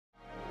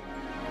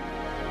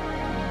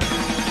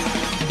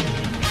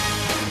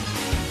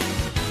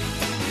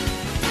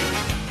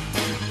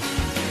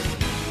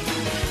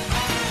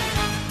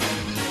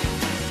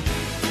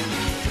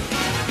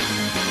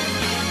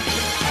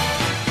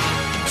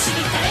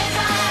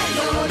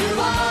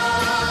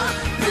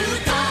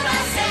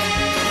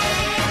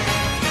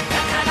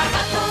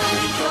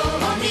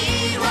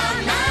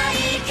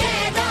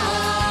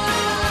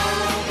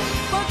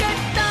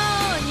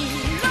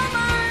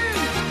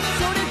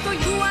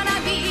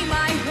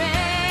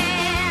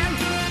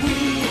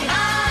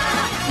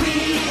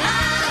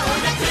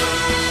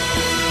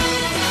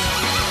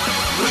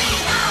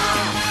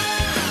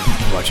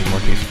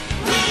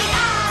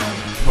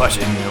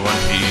Watching One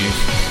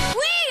Piece.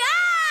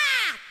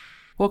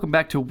 Welcome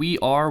back to We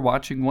Are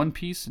Watching One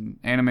Piece, an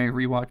anime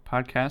rewatch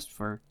podcast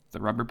for the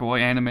Rubber Boy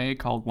anime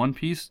called One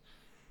Piece.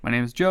 My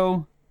name is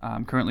Joe.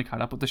 I'm currently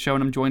caught up with the show,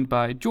 and I'm joined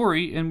by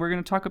Jory, and we're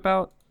going to talk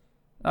about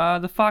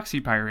the Foxy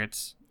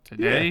Pirates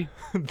today.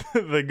 Yeah.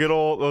 The good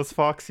old those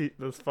foxy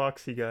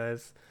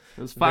guys.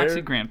 Those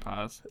Foxy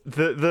Grandpas.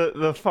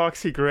 The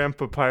Foxy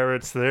Grandpa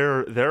Pirates.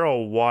 They're a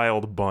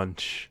wild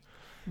bunch.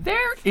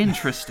 They're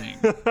interesting.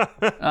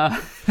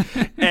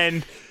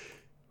 And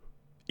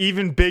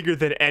even bigger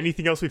than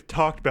anything else we've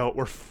talked about,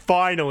 we're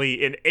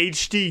finally in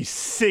HD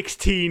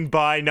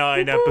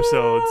 16:9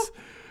 episodes.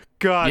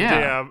 God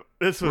damn.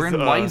 We're in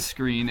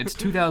widescreen. It's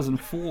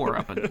 2004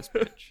 up in this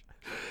bitch.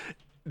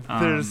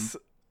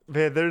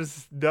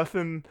 There's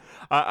nothing.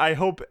 I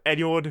hope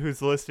anyone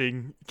who's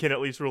listening can at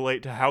least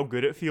relate to how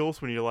good it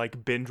feels when you're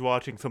like binge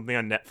watching something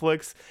on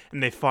Netflix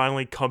and they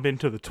finally come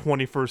into the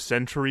 21st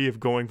century of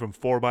going from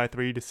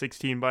 4:3 to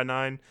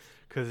 16:9.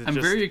 Because I'm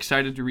very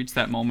excited to reach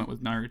that moment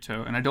with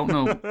Naruto, and I don't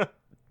know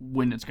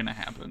when it's gonna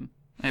happen.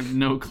 I have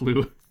no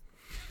clue.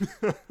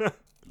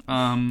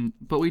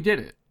 But we did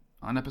it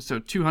on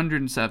episode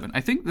 207. I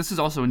think this is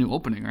also a new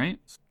opening, right?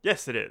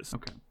 Yes, it is.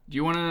 Okay. Do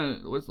you want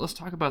to let's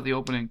talk about the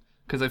opening,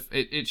 because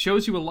it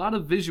shows you a lot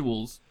of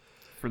visuals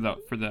for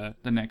the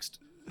next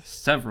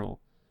several.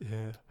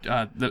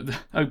 Yeah.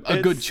 A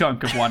good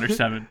chunk of Water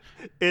 7.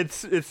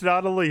 It's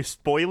not only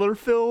spoiler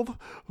filled,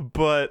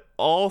 but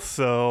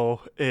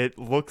also it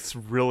looks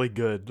really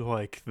good.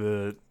 Like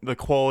the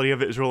quality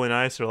of it is really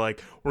nice. They're like,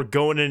 we're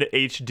going into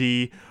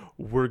HD,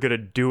 we're gonna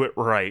do it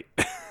right.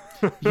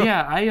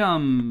 Yeah,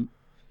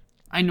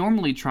 I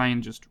normally try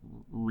and just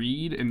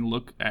read and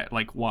look at,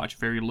 like, watch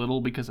very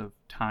little because of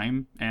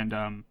time,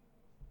 and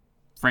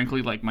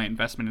frankly, like, my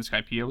investment in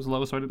Skypiea was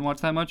low, so I didn't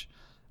watch that much.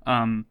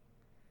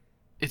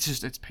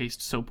 It's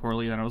paced so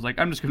poorly that I was like,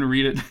 I'm just gonna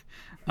read it.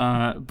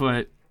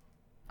 But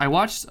I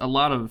watched a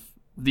lot of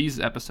these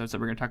episodes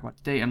that we're gonna talk about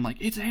today, and like,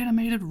 it's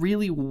animated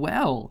really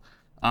well.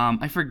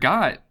 I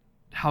forgot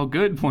how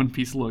good One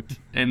Piece looked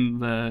in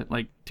the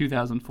like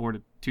 2004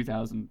 to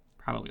 2000,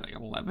 probably like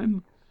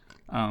 11.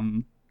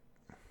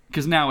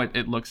 Because now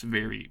it looks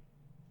very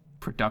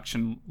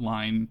production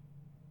line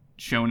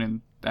shonen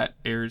that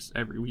airs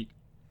every week.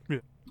 Yeah.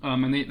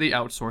 And they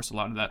outsource a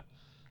lot of that.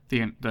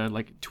 The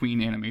like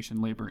tween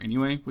animation labor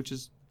anyway, which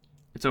is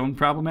its own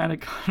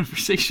problematic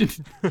conversation.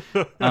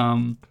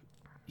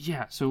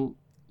 Yeah. So,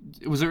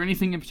 was there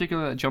anything in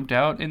particular that jumped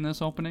out in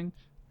this opening?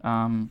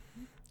 Because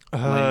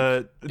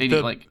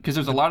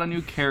there's a lot of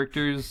new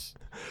characters.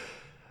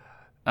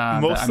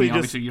 Mostly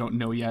obviously you don't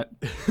know yet.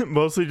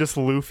 Mostly just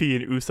Luffy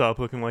and Usopp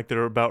looking like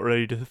they're about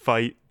ready to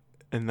fight.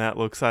 And that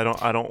looks, I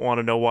don't want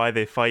to know why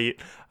they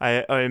fight.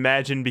 I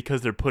imagine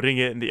because they're putting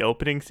it in the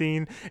opening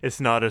scene,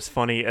 it's not as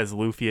funny as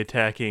Luffy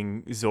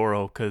attacking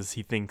Zoro because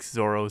he thinks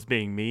Zoro is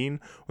being mean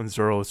when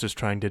Zoro is just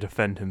trying to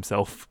defend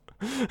himself.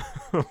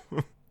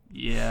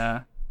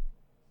 Yeah.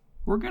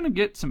 We're going to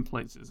get some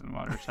places in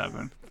Water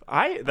 7.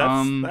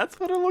 That's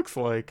what it looks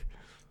like.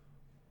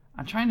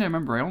 I'm trying to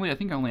remember. I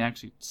think I only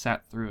actually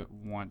sat through it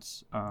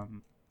once. I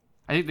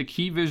think the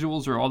key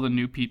visuals are all the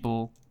new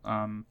people.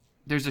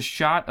 There's a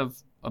shot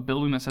of a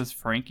building that says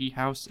Frankie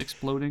House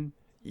exploding.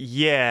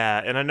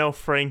 Yeah, and I know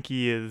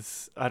Frankie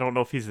is, I don't know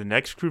if he's the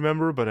next crew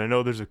member, but I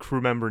know there's a crew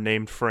member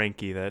named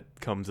Frankie that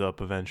comes up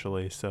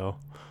eventually, so.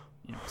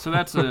 Yeah, so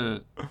that's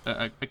a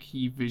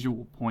key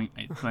visual point,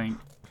 I think.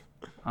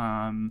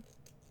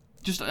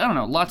 Just, I don't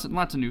know, lots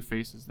of new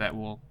faces that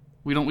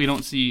we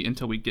don't see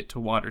until we get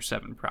to Water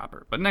 7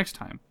 proper, but next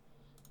time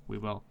we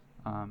will.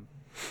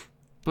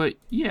 But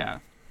yeah,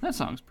 that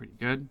song's pretty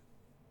good.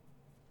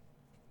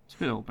 It's a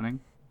good opening.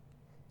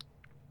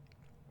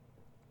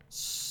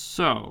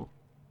 So,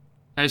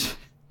 as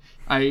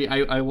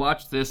I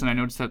watched this and I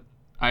noticed that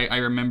I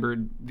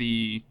remembered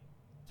the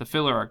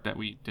filler arc that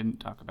we didn't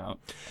talk about,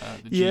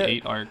 the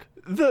G8 arc.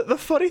 The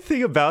funny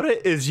thing about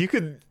it is you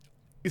could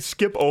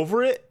skip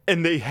over it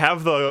and they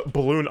have the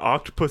balloon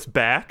octopus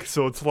back,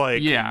 so it's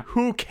like,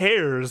 who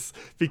cares?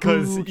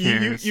 Because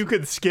you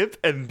could skip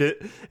and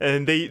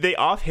they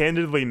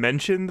offhandedly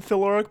mention the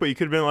filler arc, but you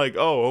could have been like,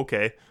 oh,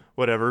 okay,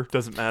 whatever,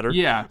 doesn't matter.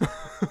 Yeah,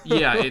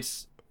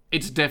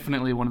 it's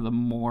definitely one of the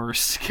more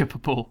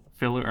skippable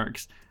filler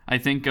arcs. I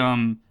think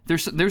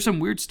there's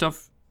some weird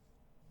stuff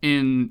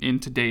in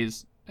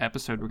today's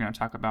episode we're going to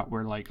talk about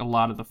where like a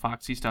lot of the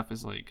Foxy stuff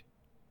is like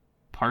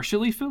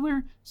partially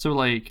filler. So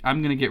like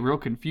I'm going to get real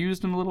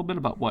confused in a little bit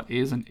about what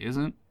is and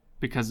isn't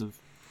because of,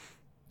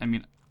 I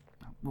mean,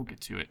 we'll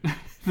get to it.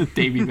 The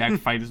Davy Back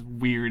fight is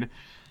weird.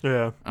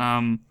 Yeah.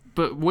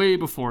 But way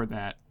before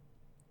that,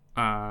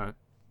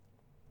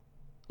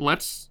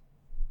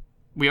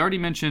 we already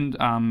mentioned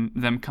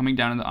them coming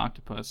down in the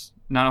octopus.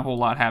 Not a whole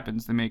lot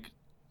happens. They make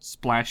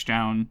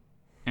splashdown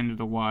into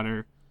the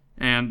water.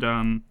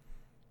 And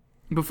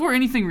before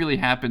anything really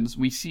happens,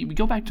 we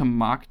go back to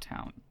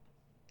Mocktown.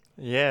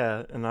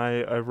 Yeah, and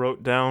I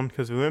wrote down,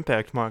 because we went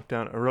back to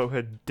Mocktown, I wrote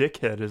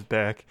Dickhead is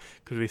back,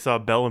 because we saw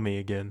Bellamy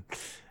again.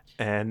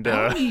 And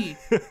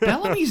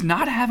Bellamy's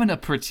not having a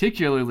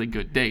particularly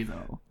good day,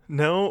 though.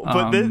 No,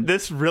 but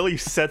this really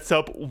sets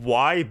up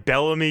why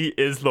Bellamy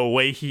is the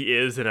way he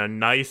is in a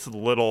nice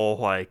little,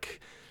 like...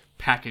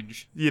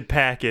 package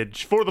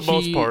for the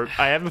most part.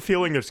 I have a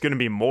feeling there's going to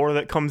be more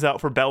that comes out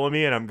for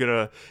Bellamy, and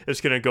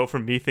it's going to go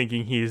from me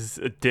thinking he's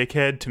a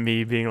dickhead to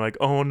me being like,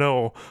 oh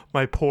no,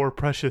 my poor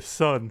precious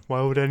son,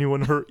 why would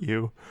anyone hurt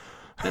you?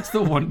 That's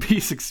the One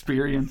Piece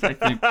experience, I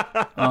think.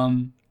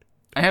 I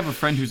have a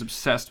friend who's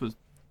obsessed with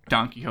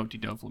Don Quixote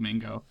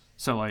Doflamingo,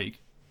 so like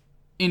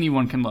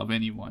anyone can love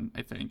anyone,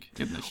 I think,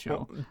 in this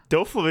show. Well,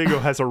 Doflamingo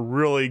has a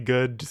really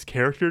good just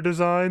character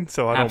design,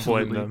 so I don't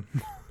blame them.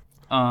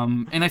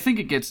 And I think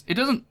it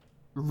doesn't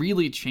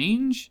really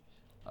change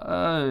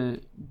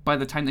by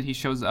the time that he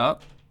shows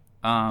up.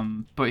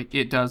 But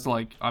it does,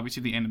 like,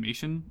 obviously the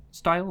animation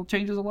style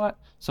changes a lot.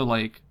 So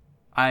like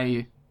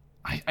I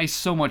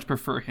so much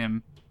prefer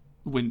him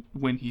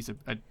when he's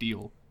a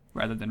deal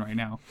rather than right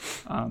now.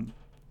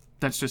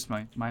 That's just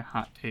my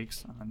hot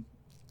takes on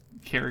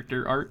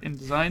character art and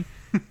design.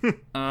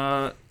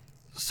 So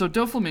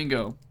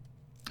Doflamingo,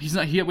 we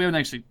haven't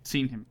actually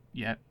seen him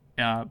yet.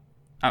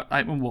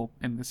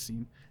 In this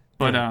scene,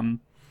 but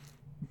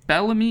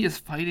Bellamy is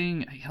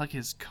fighting like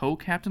his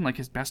co-captain, like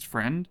his best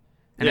friend,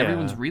 and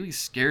everyone's really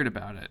scared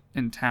about it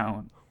in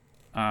town.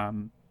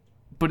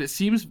 But it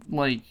seems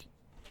like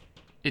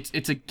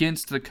it's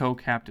against the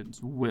co-captain's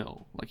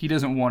will. Like he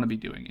doesn't want to be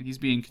doing it. He's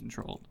being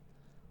controlled.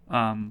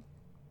 And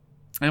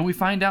we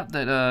find out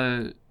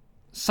that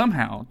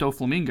somehow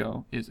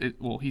Doflamingo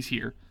he's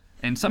here,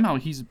 and somehow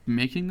he's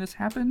making this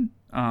happen.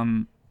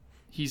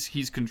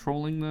 He's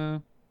controlling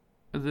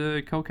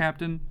the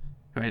co-captain,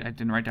 who I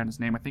didn't write down his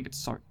name. I think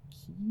it's Sarkis?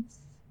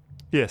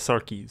 Yeah,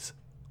 Sarkis.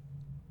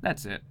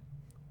 That's it.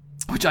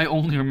 Which I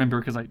only remember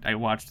because I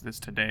watched this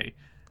today.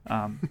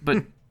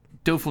 But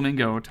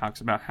Doflamingo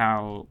talks about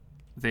how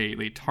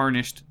they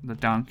tarnished the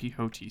Don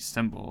Quixote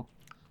symbol.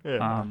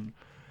 Yeah.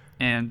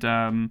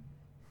 And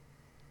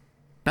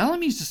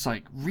Bellamy's just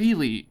like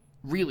really,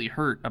 really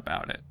hurt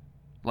about it.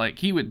 Like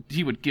he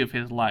would give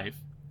his life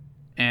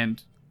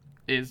and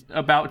is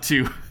about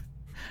to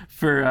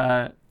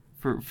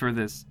for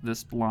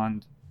this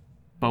blonde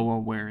boa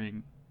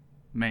wearing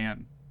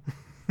man.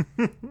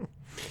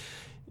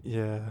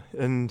 Yeah,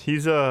 and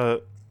he's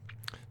the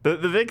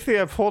big thing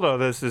I've pulled out of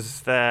this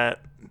is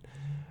that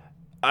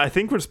I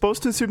think we're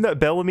supposed to assume that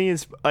Bellamy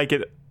is like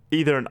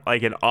either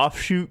an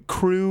offshoot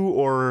crew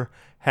or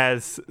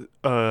has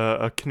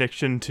a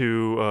connection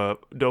to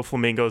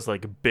Doflamingo's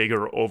like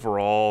bigger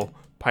overall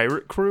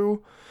pirate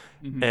crew,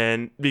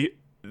 and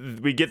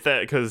we get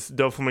that because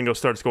Doflamingo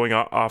starts going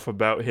off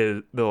about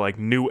the like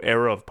new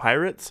era of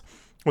pirates,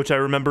 which I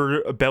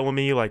remember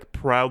Bellamy like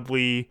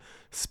proudly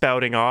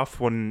spouting off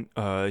when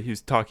he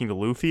was talking to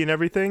Luffy and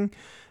everything,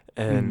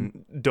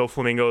 and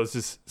Doflamingo is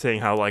just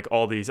saying how like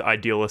all these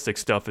idealistic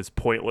stuff is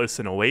pointless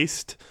and a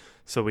waste.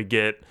 So we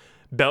get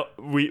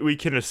we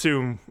can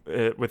assume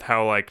with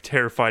how like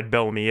terrified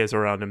Bellamy is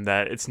around him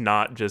that it's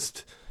not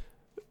just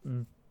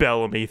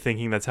Bellamy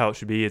thinking that's how it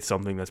should be. It's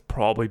something that's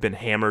probably been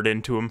hammered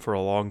into him for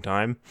a long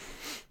time.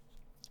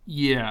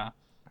 Yeah.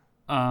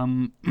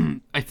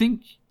 I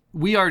think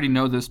we already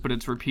know this, but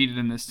it's repeated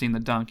in this scene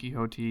that Don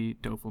Quixote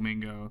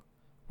Doflamingo,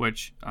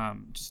 which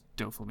just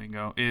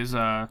Doflamingo is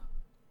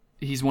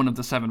he's one of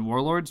the 7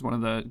 warlords, one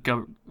of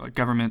the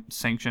government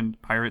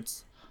sanctioned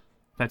pirates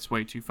that's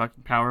way too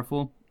fucking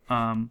powerful.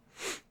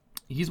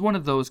 He's one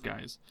of those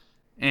guys.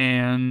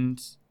 And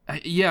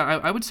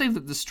I would say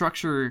that the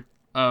structure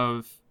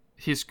of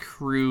his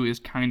crew is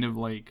kind of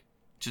like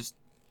just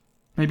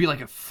maybe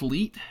like a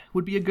fleet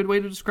would be a good way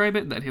to describe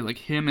it. That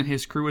him and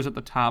his crew is at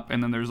the top,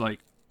 and then there's like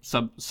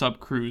sub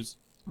crews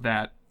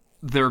that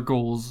their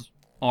goals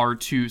are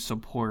to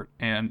support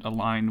and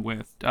align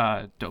with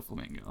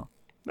Doflamingo.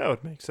 That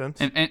would make sense.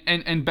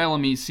 And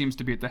Bellamy seems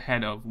to be at the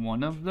head of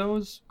one of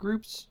those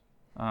groups.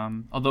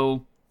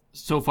 Although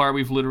so far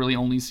we've literally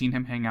only seen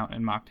him hang out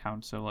in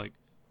Mocktown. So like,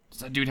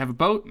 does that dude have a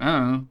boat? I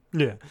don't know.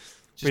 Yeah,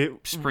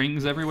 just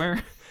springs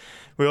everywhere.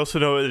 We also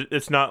know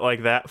it's not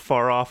like that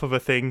far off of a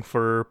thing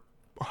for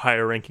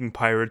higher ranking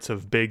pirates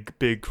of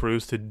big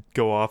crews to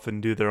go off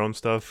and do their own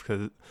stuff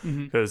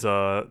because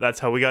that's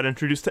how we got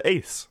introduced to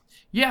Ace.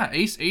 Yeah,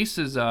 Ace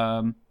is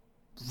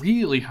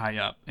really high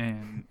up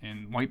in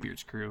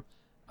Whitebeard's crew,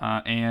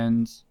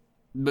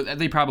 but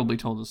they probably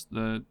told us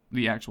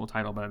the actual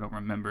title, but I don't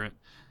remember it.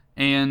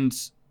 And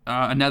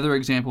another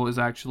example is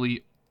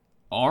actually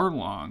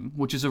Arlong,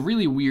 which is a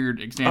really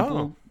weird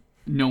example,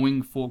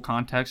 knowing full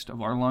context of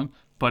Arlong.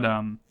 But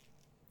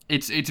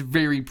it's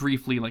very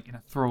briefly, like in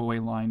a throwaway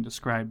line,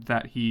 described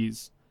that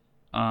he's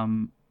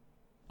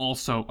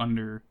also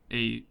under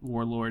a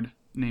warlord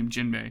named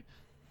Jinbei.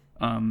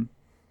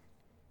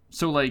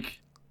 So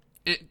like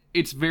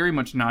it's very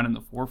much not in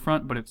the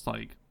forefront, but it's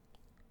like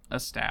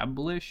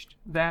established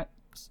that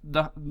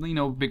the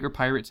bigger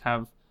pirates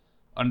have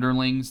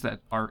underlings that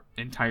are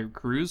entire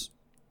crews.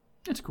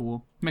 It's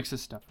cool. Mixes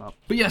stuff up.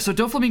 But yeah, so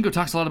Doflamingo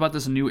talks a lot about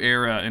this new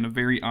era in a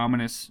very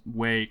ominous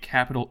way.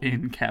 Capital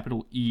N,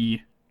 capital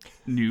E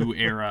new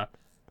era.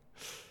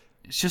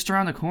 It's just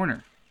around the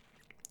corner.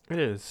 It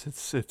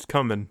is. It's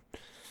coming.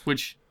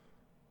 Which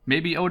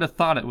maybe Oda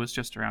thought it was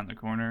just around the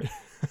corner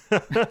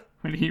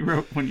when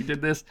he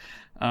did this.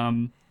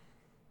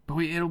 But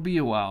it'll be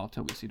a while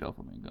till we see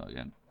Doflamingo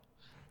again.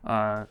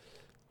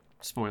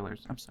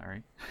 Spoilers. I'm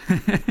sorry.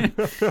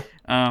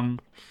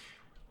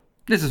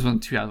 This is from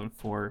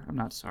 2004. I'm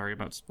not sorry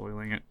about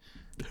spoiling it.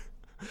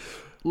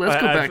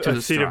 Let's go back to the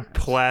I've seen it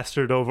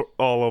plastered all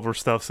over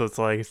stuff, so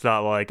it's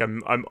not like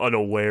I'm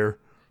unaware.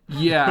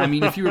 Yeah, I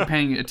mean, if you were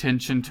paying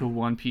attention to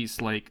One Piece,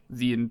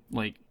 the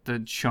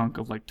chunk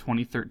of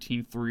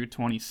 2013 through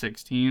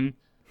 2016,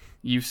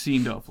 you've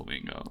seen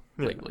Doflamingo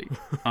lately.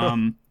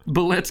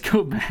 But let's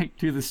go back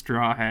to the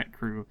Straw Hat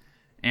crew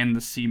and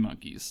the sea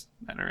monkeys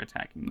that are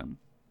attacking them.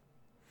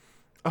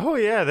 Oh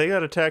yeah, they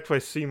got attacked by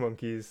sea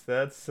monkeys.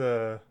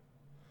 That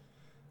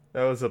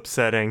was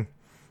upsetting.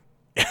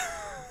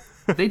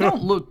 They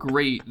don't look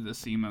great, the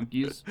sea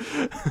monkeys.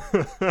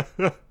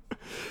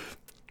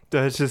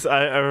 That's just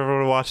I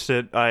remember watched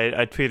it.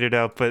 I tweeted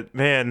out, but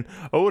man,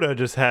 Oda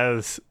just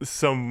has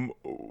some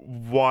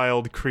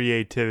wild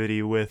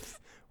creativity with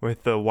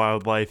the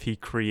wildlife he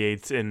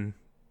creates in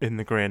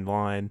the Grand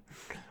Line.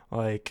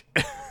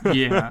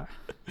 Yeah,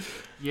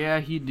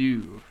 he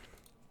do.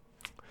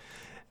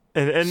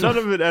 And none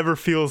of it ever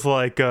feels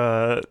like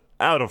out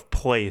of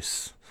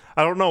place.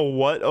 I don't know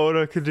what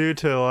Oda could do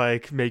to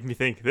make me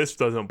think this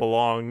doesn't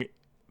belong,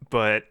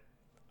 but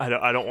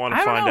I don't want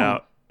to find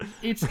out.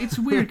 It's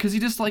weird because he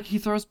just he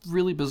throws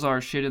really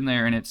bizarre shit in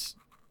there, and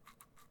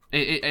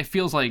it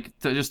feels like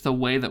just the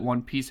way that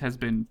One Piece has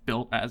been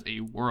built as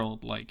a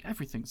world,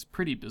 everything's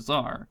pretty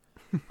bizarre.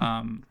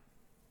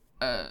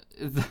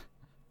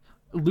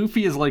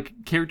 Luffy is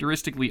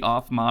characteristically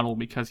off model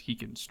because he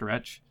can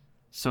stretch,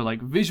 so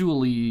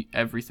visually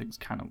everything's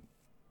kind of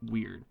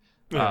weird.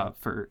 Yeah.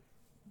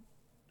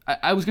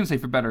 I was gonna say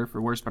for better or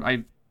for worse, but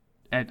I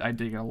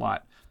dig it a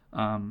lot.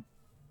 And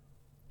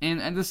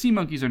the sea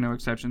monkeys are no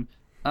exception.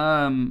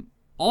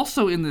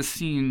 Also in this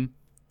scene,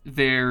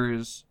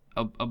 there's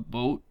a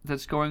boat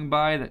that's going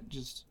by that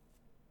just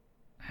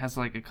has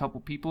a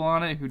couple people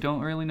on it who don't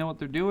really know what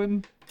they're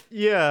doing.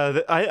 Yeah,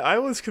 I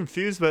was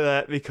confused by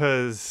that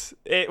because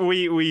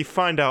we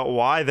find out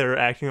why they're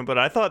acting up, but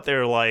I thought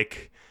they're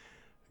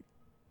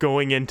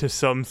going into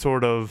some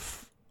sort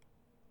of,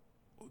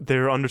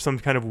 they're under some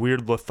kind of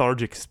weird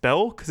lethargic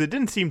spell, because it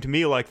didn't seem to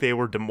me like they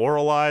were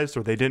demoralized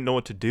or they didn't know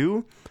what to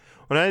do.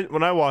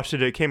 When I watched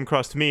it, it came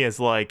across to me as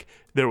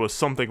there was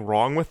something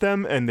wrong with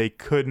them and they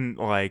couldn't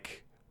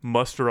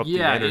muster up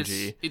the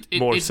energy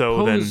it's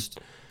so posed...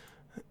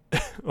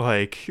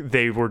 than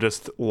they were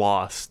just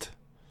lost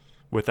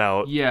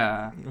without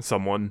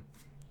someone.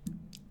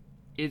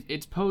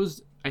 It's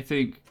posed, I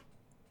think,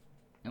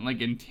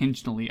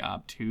 intentionally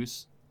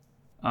obtuse,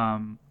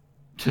 to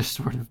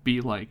sort of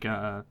be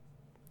oh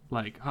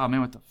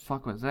man, what the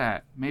fuck was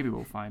that? Maybe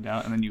we'll find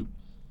out, and then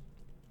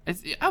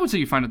I would say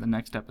you find it the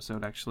next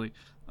episode, actually.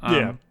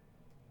 Yeah.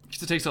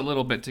 Because it takes a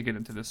little bit to get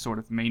into this sort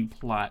of main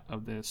plot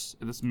of this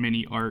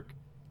mini arc.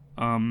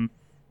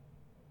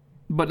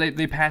 But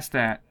they pass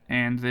that,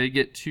 and they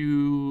get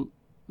to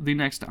the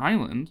next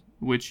island,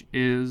 which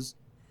is...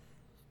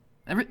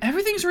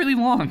 Everything's really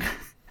long.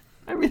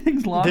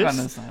 Everything's long on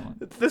this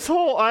island. This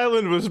whole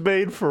island was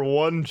made for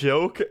one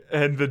joke,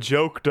 and the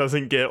joke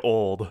doesn't get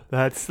old.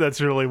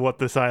 That's really what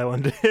this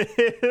island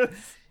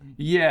is.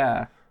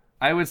 Yeah,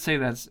 I would say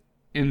that's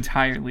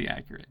entirely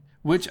accurate.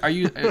 Which are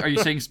you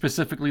saying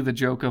specifically the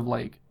joke of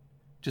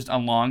just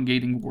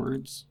elongating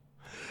words?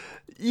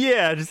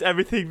 Yeah, just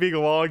everything being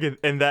long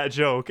in that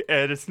joke,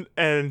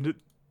 and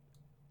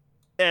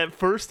at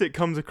first it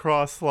comes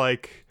across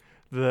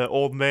the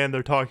old man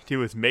they're talking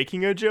to is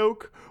making a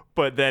joke,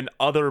 but then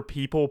other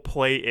people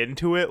play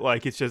into it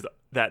it's just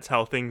that's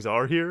how things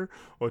are here,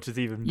 which is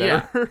even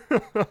better.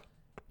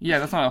 Yeah,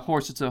 that's not a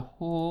horse, it's a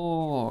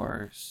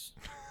horse.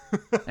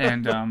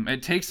 And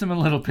it takes them a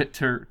little bit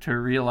to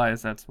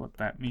realize that's what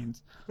that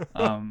means.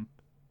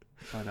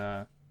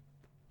 But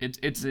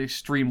it's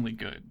extremely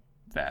good,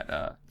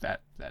 that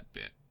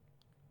bit.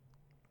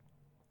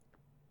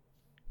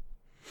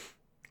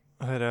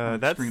 But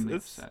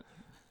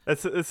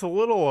it's a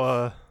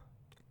little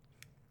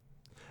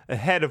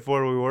ahead of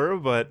where we were,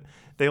 but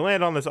they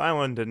land on this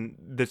island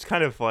and it's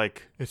kind of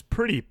it's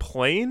pretty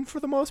plain for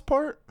the most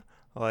part.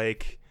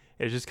 It's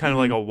just kind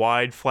of a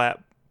wide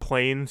flat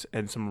plains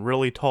and some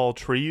really tall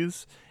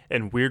trees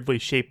and weirdly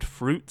shaped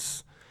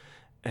fruits,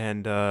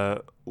 and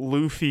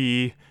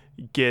Luffy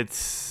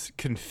gets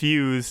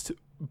confused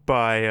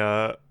by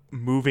a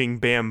moving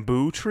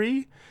bamboo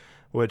tree,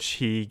 which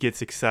he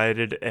gets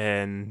excited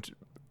and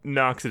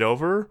knocks it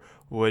over,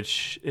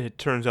 which it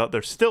turns out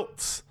they're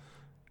stilts,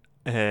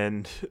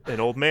 and an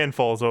old man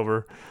falls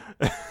over.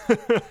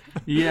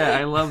 Yeah,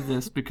 I love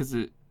this because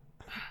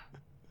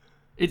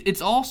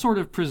it's all sort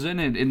of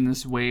presented in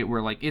this way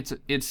where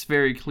it's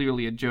very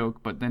clearly a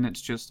joke, but then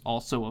it's just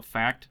also a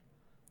fact,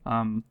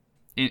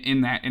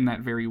 in that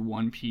very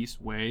One Piece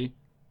way.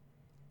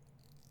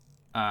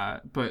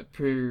 But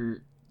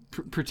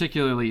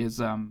particularly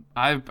is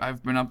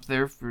I've been up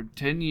there for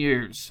 10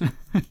 years.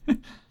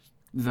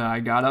 I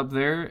got up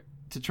there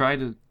to try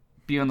to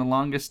be on the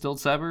longest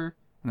stilts ever,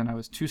 and then I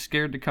was too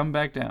scared to come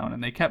back down,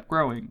 and they kept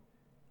growing.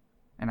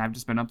 And I've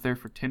just been up there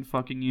for 10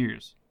 fucking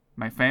years.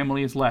 My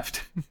family is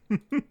left.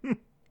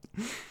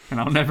 And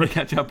I'll never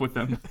catch up with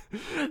them.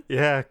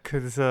 Yeah,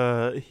 because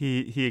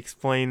he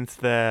explains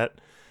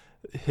that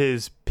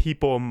his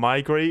people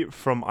migrate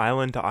from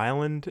island to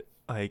island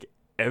like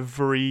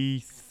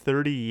every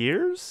 30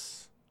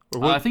 years?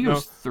 I think it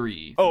was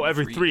 3. Oh,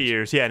 every 3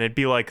 years. Yeah, and it'd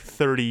be like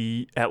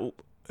 30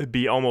 it'd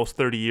be almost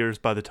 30 years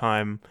by the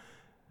time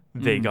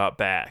they got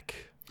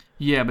back.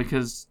 Yeah,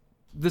 because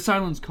this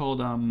island's called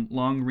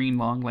Long Green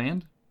Long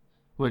Land,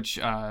 which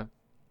is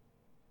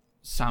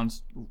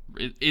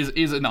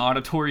an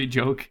auditory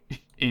joke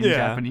in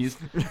Japanese.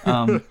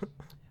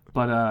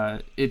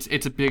 But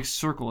it's a big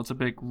circle, it's a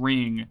big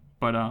ring,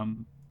 but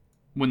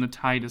when the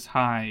tide is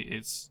high,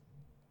 it's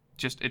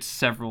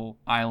several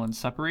islands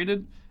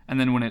separated, and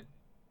then when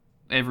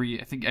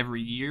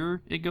every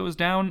year it goes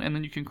down and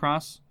then you can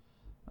cross,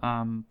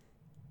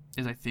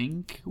 is I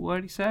think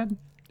what he said.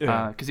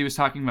 Yeah. Because he was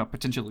talking about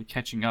potentially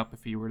catching up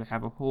if he were to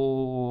have a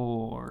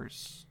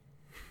horse.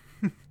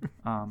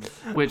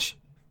 Which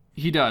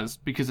he does,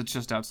 because it's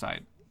just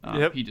outside.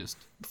 Yep. He just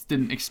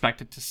didn't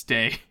expect it to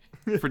stay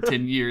for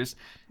 10 years.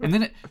 And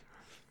then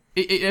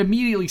it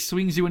immediately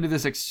swings you into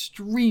this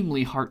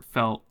extremely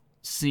heartfelt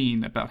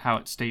scene about how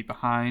it stayed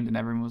behind, and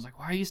everyone was like,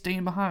 why are you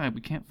staying behind?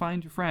 We can't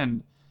find your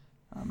friend.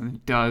 And then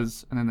it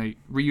does, and then they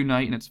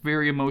reunite, and it's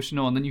very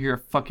emotional, and then you hear a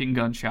fucking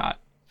gunshot.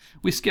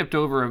 We skipped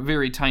over a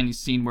very tiny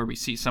scene where we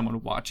see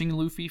someone watching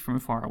Luffy from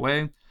far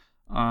away.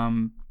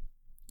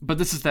 But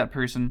this is that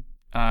person.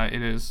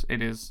 It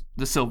is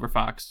the Silver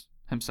Fox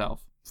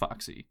himself,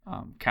 Foxy,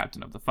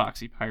 captain of the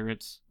Foxy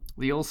Pirates.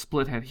 The old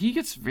split head, he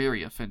gets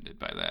very offended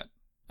by that.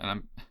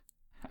 And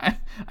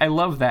I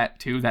love that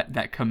too,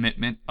 that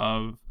commitment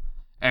of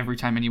every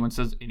time anyone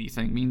says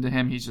anything mean to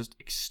him, he's just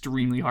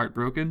extremely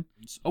heartbroken.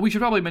 Oh, we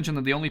should probably mention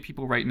that the only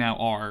people right now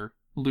are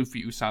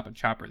Luffy, Usopp, and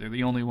Chopper. They're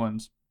the only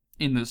ones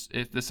in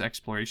this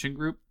exploration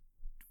group.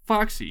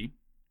 Foxy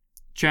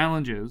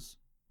challenges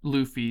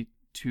Luffy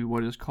to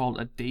what is called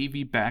a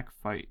Davy back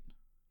fight.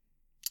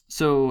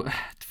 So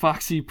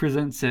Foxy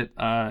presents it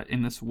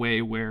in this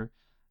way where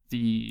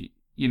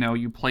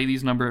you play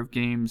these number of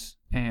games,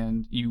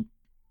 and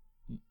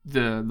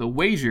the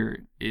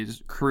wager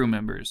is crew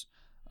members.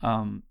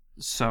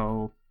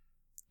 So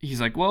he's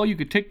like, well, you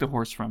could take the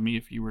horse from me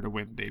if you were to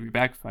win the Davy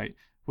back fight,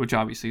 which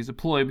obviously is a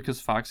ploy because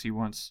Foxy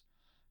wants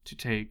to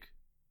take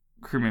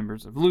crew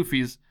members of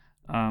Luffy's,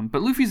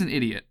 but Luffy's an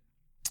idiot,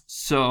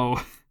 so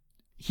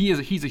he's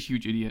a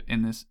huge idiot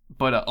in this.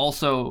 But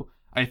also,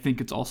 I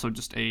think it's also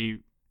just a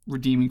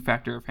redeeming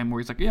factor of him, where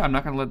he's like, yeah, I'm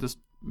not gonna let this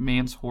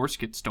man's horse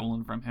get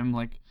stolen from him.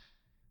 Like,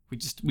 we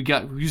just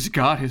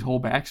got his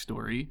whole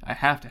backstory. I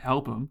have to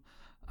help him.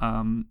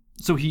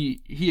 So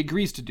he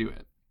agrees to do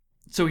it.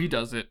 So he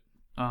does it.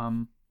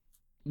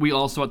 We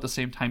also at the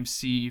same time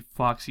see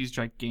Foxy's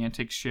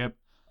gigantic ship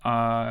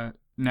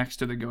next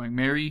to the Going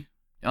Merry.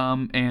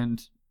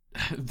 And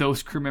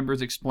those crew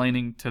members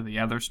explaining to the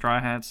other Straw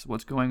Hats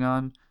what's going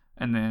on,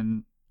 and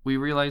then we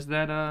realize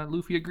that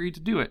Luffy agreed to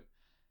do it,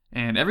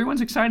 and everyone's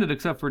excited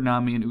except for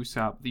Nami and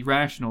Usopp, the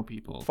rational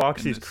people.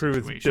 Foxy's crew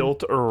is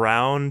built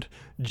around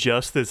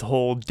just this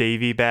whole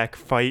Davy back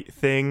fight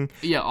thing.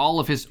 Yeah, all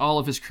of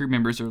his crew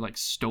members are like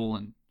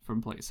stolen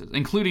from places,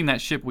 including that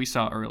ship we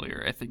saw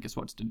earlier, I think is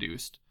what's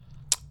deduced.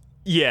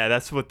 Yeah,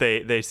 that's what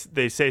they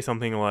say,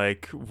 something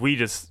like, we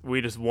just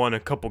won a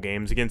couple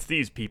games against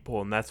these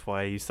people, and that's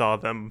why you saw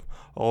them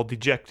all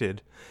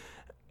dejected.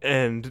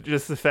 And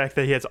just the fact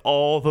that he has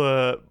all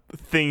the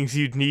things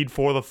you'd need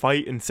for the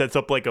fight and sets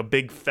up like a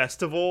big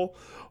festival,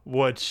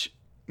 which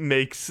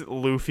makes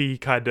Luffy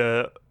kind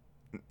of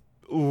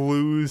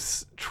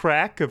lose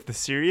track of the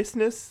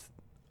seriousness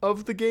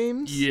of the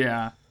games.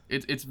 Yeah,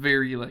 it's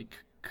very like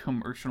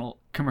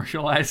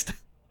commercialized.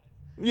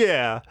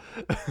 Yeah.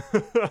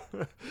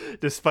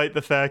 Despite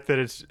the fact that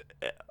it's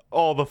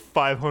all the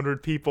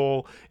 500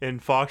 people in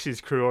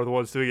Foxy's crew are the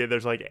ones doing it,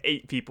 there's like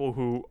 8 people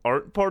who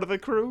aren't part of the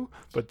crew,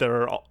 but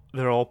they're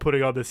all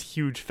putting on this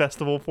huge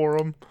festival for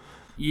him.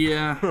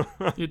 Yeah.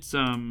 It's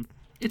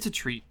a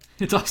treat.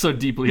 It's also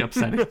deeply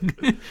upsetting.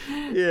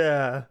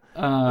 Yeah.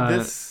 I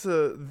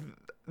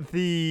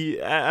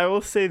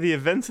will say the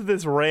events of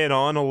this ran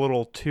on a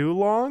little too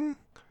long.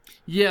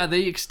 Yeah,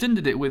 they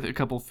extended it with a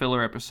couple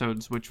filler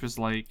episodes, which was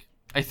like,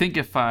 I think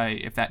if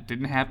that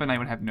didn't happen, I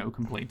would have no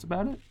complaints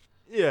about it.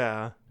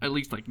 Yeah. At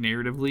least like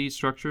narratively,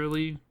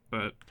 structurally,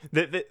 but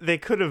they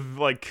could have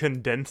like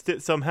condensed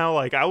it somehow.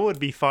 Like, I would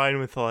be fine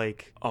with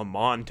like a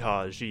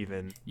montage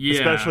even.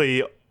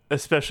 Yeah.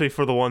 Especially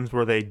for the ones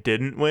where they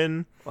didn't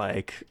win.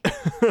 Like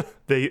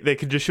they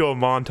could just show a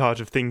montage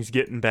of things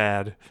getting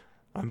bad.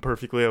 I'm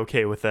perfectly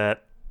okay with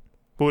that.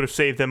 But would have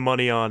saved them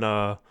money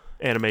on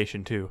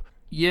animation too.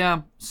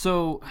 Yeah,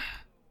 so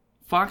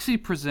Foxy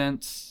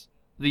presents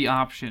the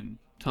option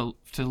to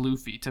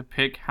Luffy to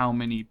pick how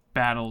many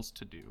battles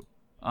to do.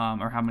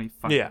 or how many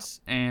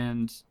fights. Yeah.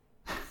 And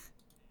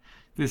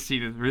this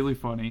scene is really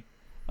funny,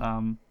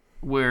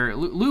 where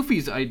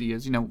Luffy's idea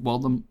is,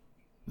 well,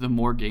 the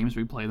more games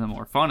we play, the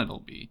more fun it'll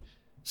be.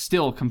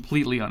 Still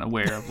completely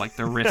unaware of like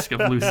the risk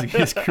of losing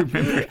his crew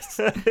members.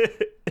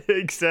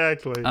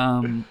 Exactly.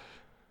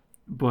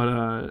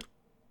 But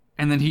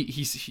and then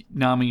he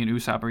Nami and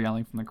Usopp are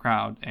yelling from the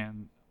crowd,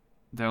 and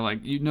they're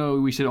like,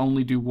 we should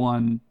only do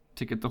one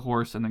to get the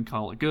horse and then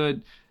call it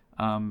good.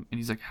 And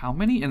he's like, how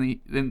many? And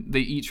then they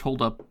each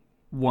hold up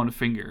one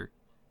finger,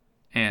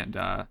 and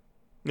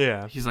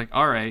yeah, he's like,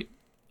 all right,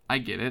 I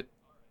get it.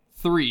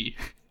 3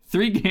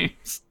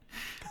 games.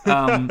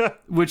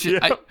 Which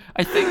I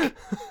think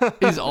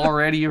is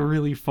already a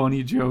really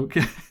funny joke.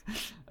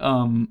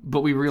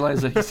 But we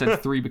realized that he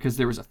said 3 because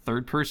there was a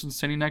third person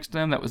sitting next to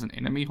him that was an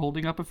enemy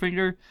holding up a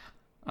finger.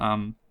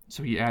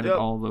 So he added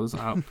all those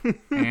up,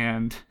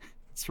 and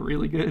it's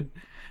really good.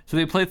 So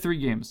they played 3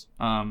 games.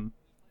 And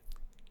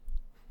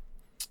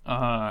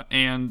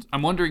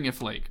I'm wondering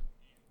if like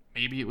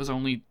maybe it was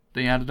only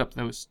they added up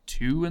those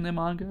 2 in the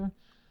manga,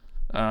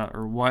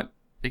 or what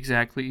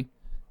exactly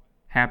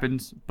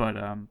happened, but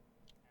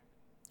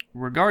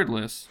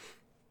regardless,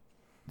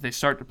 they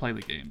start to play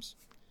the games.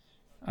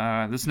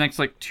 This next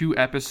 2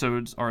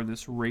 episodes are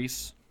this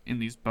race in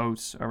these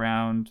boats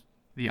around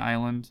the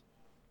island.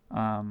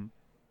 I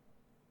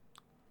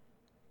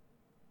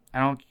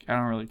don't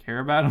really care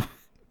about them.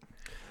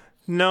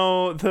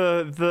 No,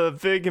 the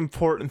big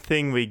important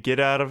thing we get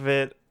out of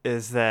it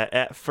is that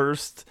at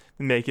first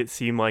they make it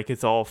seem like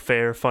it's all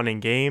fair, fun,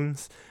 and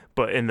games,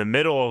 but in the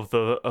middle of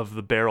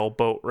the barrel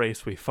boat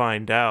race, we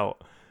find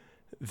out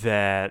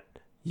that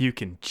you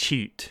can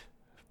cheat,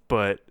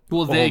 but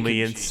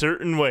only in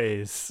certain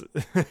ways.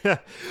 The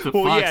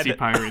Foxy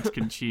Pirates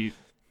can cheat.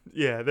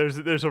 Yeah,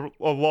 there's a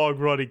long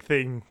running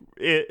thing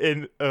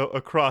in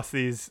across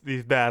these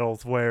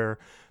battles where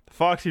the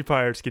Foxy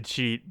Pirates can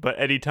cheat, but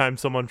anytime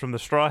someone from the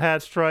Straw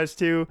Hats tries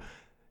to,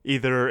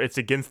 either it's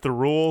against the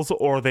rules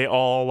or they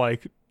all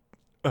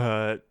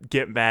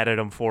get mad at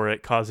them for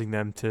it, causing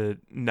them to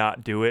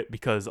not do it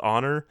because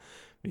honor.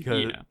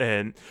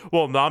 And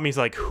Nami's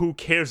like, who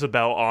cares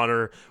about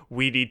honor?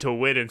 We need to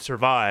win and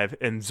survive.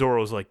 And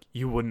Zoro's like,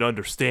 you wouldn't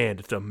understand.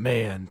 It's a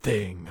man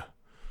thing.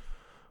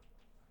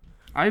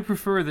 I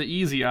prefer the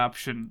easy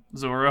option,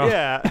 Zoro.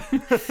 Yeah.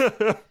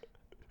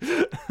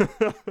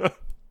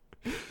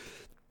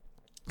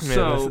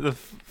 So the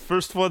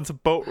first one's a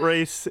boat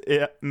race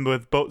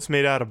with boats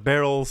made out of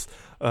barrels.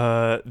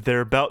 They're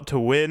about to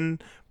win,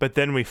 but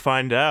then we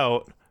find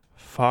out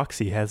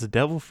Foxy has a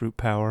devil fruit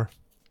power.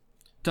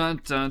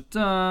 Dun dun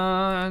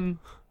dun.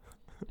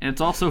 And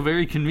it's also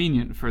very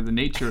convenient for the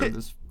nature of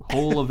this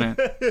whole event.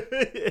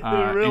 It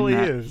really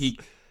is.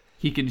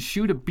 He can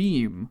shoot a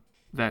beam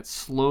that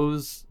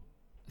slows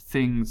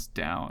things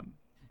down.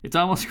 It's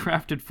almost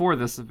crafted for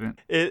this event.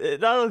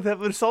 Not only that,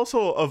 but it's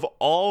also of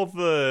all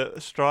the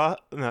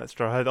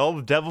all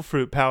the devil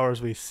fruit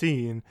powers we've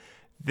seen,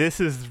 this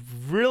is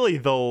really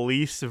the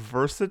least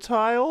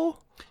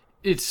versatile.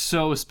 It's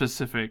so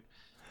specific.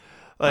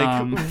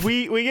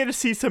 We get to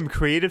see some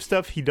creative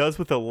stuff he does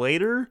with it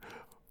later,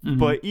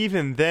 but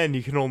even then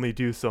you can only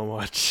do so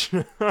much.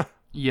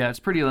 Yeah, it's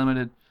pretty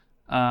limited.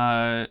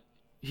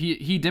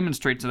 He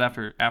demonstrates it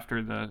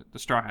after the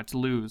Straw Hats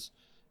lose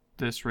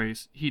this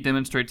race. He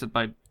demonstrates it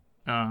by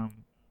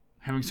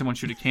having someone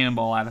shoot a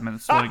cannonball at him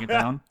and slowing it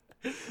down.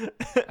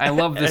 I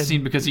love this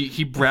scene because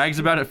he brags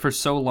about it for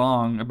so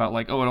long, about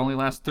it only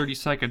lasts 30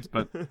 seconds,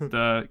 but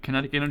the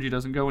kinetic energy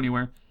doesn't go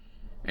anywhere.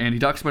 And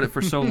he talks about it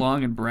for so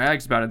long and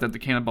brags about it that the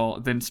cannonball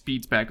then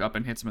speeds back up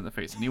and hits him in the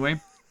face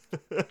anyway.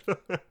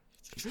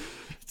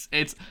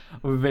 It's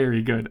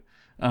very good.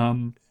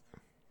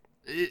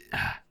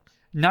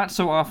 Not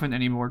so often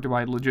anymore do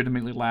I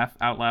legitimately laugh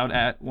out loud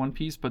at One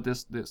Piece, but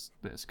this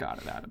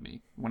got it out of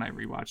me when I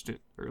rewatched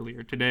it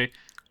earlier today.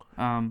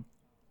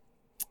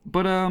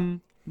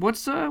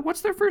 What's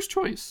their first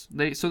choice?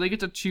 They get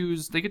to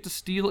choose. They get to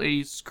steal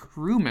a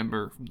crew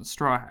member from the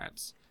Straw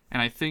Hats,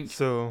 and I think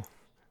So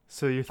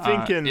you're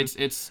thinking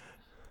it's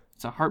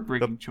a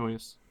heartbreaking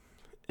choice.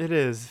 It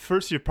is.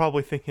 First, you're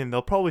probably thinking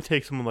they'll probably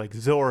take someone like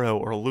Zoro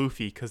or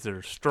Luffy because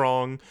they're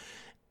strong.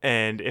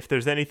 And if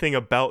there's anything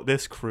about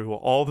this crew,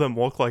 all of them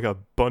look like a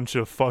bunch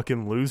of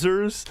fucking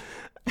losers,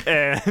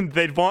 and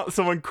they'd want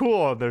someone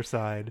cool on their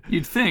side.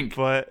 You'd think,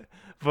 but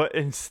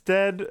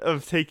instead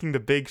of taking the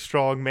big,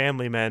 strong,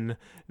 manly men,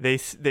 they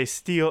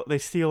steal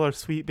our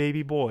sweet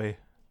baby boy.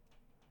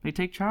 They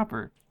take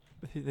Chopper.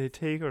 They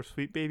take our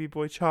sweet baby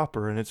boy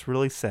Chopper, and it's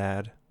really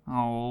sad.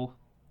 Oh,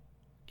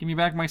 give me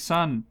back my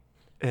son.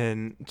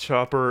 And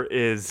Chopper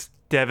is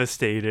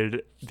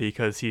devastated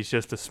because he's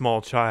just a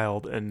small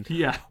child, and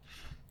yeah.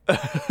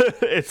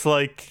 It's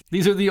like,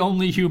 these are the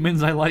only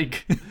humans I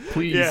like.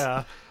 Please.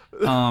 Yeah.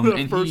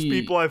 The first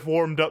people I've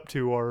warmed up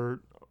to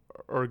are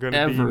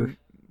gonna be.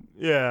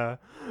 Yeah.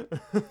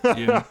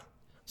 Yeah.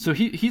 So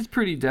he's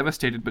pretty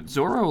devastated, but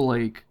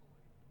Zoro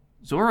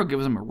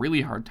gives him a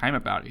really hard time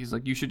about it. He's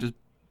like, you should just,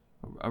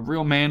 a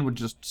real man would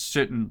just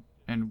sit and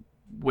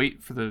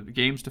wait for the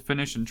games to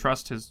finish and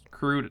trust his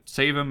crew to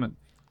save him. And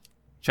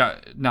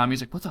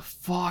Nami's like, "What the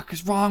fuck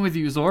is wrong with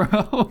you,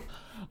 Zoro?"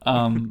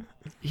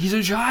 He's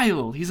a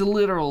child. He's a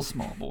literal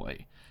small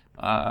boy.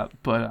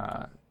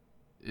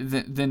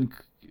 Then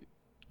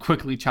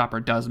quickly Chopper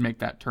does make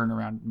that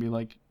turnaround and be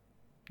like,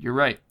 "You're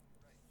right.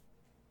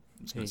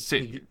 I'm just gonna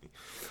sit here."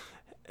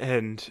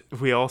 And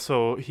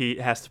he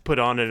has to put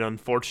on an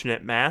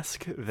unfortunate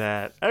mask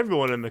that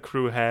everyone in the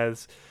crew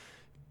has.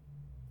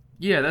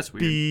 Yeah, that's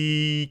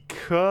weird.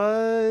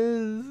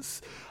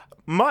 Because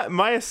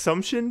my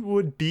assumption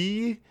would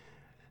be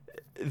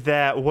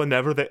that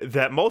whenever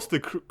that most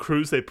of the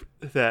crews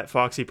that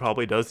Foxy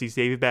probably does these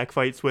Davy back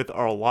fights with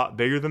are a lot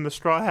bigger than the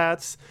Straw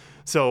Hats.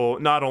 So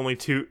not only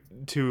to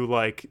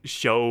like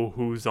show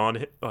who's on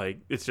it, like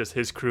it's just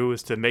his crew,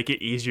 is to make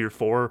it easier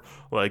for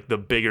like the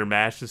bigger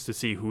matches to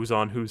see who's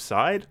on whose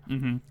side.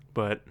 Mm-hmm.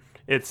 But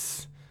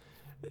it's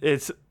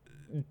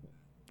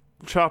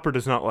Chopper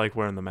does not like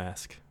wearing the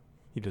mask.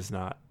 He does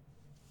not.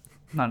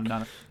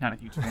 Not a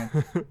huge fan.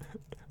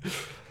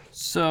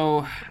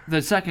 So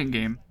the second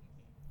game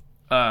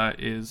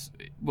is,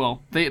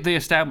 well, they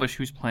establish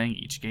who's playing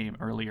each game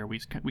earlier. We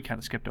kind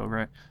of skipped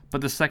over it,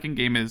 but the second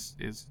game is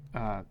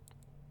I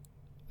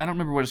don't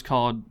remember what it's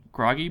called.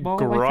 Groggy Ball.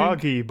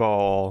 Groggy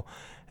Ball,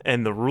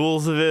 and the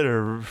rules of it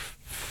are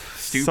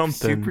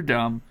something super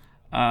dumb.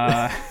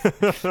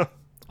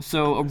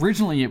 So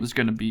originally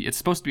it's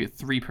supposed to be a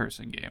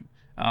 3-person game,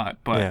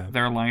 but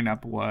their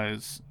lineup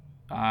was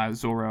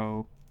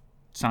Zoro,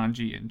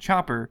 Sanji, and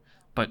Chopper.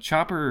 But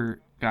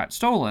Chopper got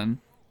stolen,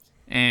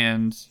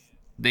 and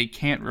they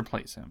can't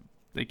replace him.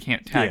 They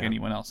can't tag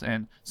anyone else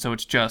in, so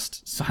it's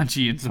just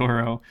Sanji and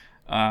Zoro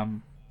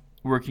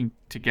working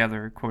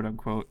together, quote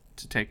unquote,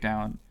 to take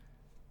down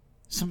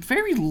some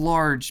very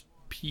large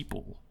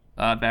people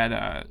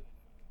that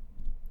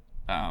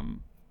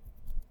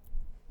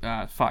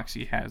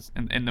Foxy has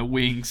in the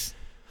wings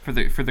for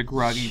the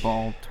Groggy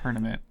Ball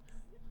tournament.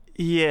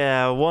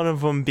 Yeah, one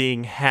of them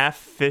being half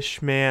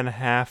fishman,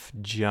 half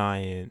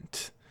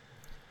giant.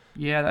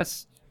 Yeah,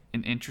 that's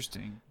an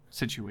interesting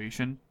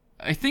situation.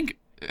 I think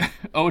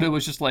Oda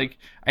was just like,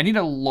 I need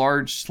a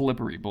large,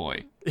 slippery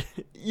boy.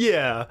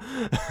 Yeah.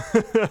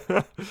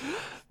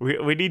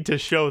 we need to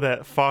show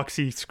that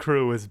Foxy's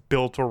crew is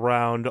built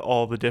around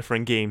all the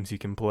different games you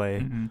can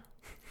play. Mm-hmm.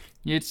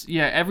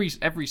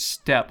 Every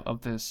step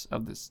of this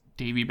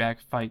Davy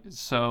back fight is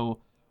so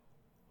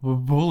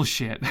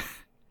bullshit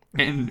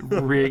and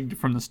rigged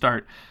from the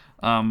start.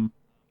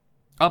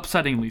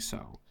 Upsettingly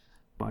so.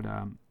 But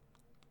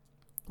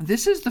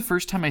this is the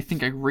first time I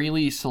think I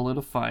really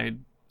solidified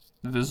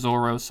the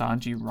Zoro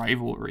Sanji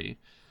rivalry,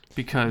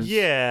 because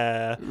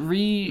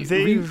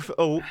they've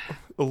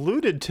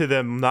alluded to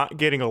them not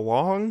getting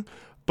along,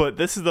 but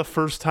this is the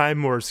first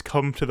time where it's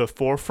come to the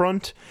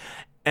forefront,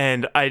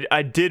 and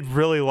I did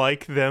really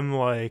like them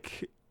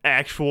like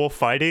actual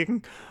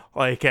fighting,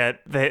 like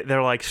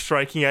they're like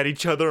striking at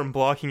each other and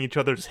blocking each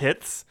other's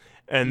hits.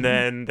 And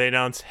then they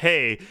announce,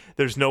 "Hey,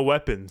 there's no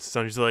weapons."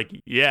 Sanji's like,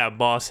 "Yeah,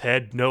 boss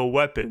head, no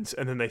weapons."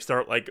 And then they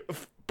start like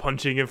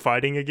punching and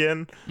fighting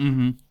again.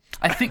 Mm-hmm.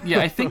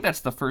 I think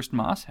that's the first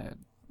Moss Head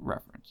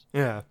reference.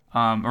 Yeah.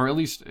 Or at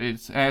least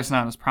it's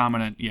not as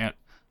prominent yet.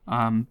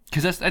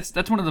 Because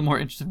that's one of the more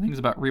interesting things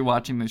about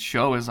rewatching this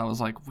show is I was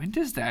like, when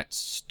does that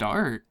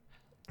start?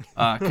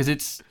 Because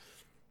it's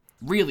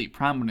really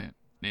prominent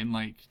in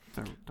like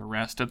the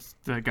rest of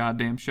the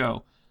goddamn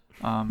show.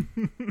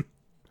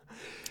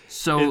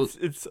 So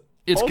it's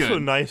also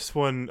good. Nice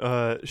when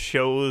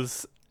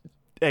shows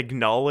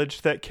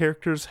acknowledge that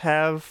characters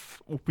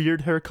have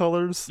weird hair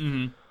colors.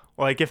 Mm-hmm.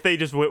 Like if they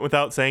just went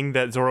without saying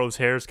that Zoro's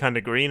hair is kind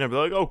of green, I'd be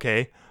like,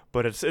 okay.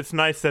 But it's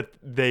nice that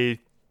they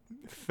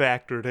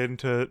factored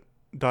into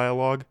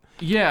dialogue.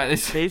 Yeah,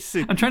 it's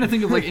basic. I'm trying to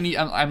think of like any.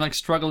 I'm like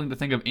struggling to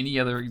think of any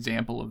other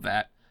example of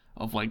that,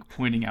 of like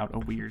pointing out a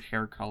weird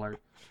hair color.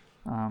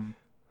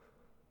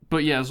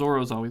 But yeah,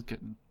 Zoro's always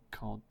getting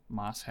called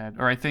Moss Head,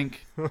 or I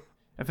think.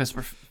 If it's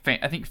for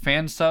I think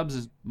fan subs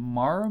is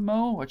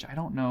Maramo, which I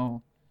don't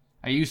know.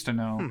 I used to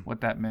know what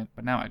that meant,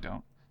 but now I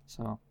don't.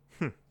 So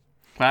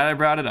glad I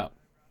brought it up.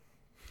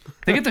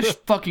 They get the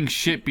fucking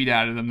shit beat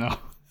out of them though.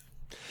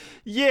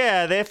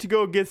 Yeah, they have to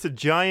go against a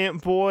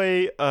giant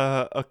boy,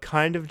 a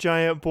kind of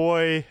giant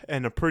boy,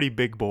 and a pretty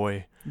big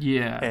boy.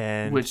 Yeah,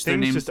 and which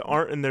things just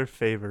aren't in their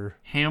favor.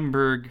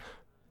 Hamburg,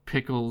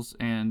 Pickles,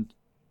 and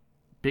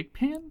Big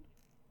Pan,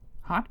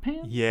 Hot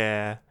Pan.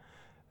 Yeah.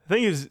 I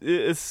think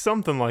it's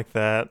something like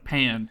that.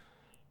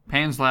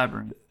 Pan's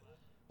Labyrinth.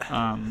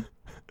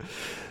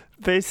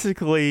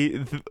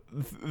 Basically,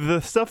 the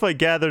stuff I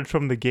gathered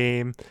from the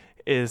game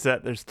is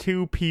that there's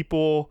 2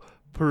 people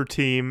per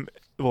team.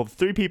 Well,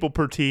 3 people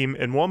per team,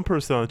 and 1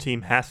 person on the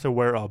team has to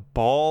wear a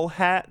ball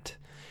hat.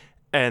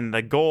 And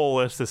the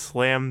goal is to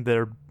slam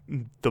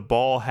the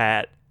ball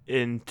hat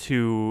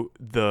into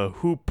the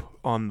hoop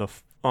on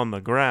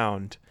the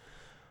ground.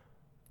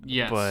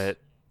 Yes, but.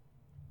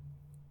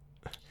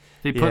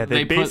 They put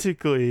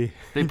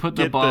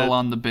the ball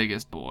on the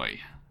biggest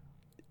boy.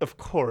 Of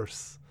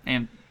course.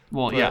 And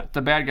Well, yeah,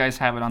 the bad guys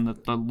have it on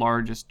the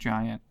largest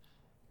giant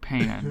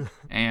pan,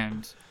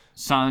 and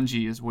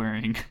Sanji is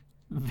wearing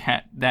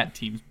that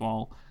team's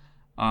ball.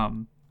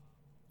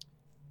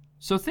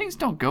 So things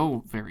don't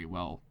go very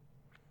well.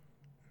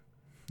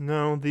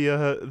 No,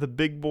 the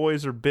big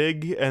boys are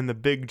big, and the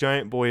big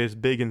giant boy is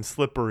big and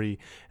slippery,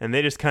 and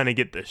they just kind of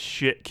get the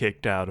shit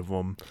kicked out of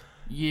them.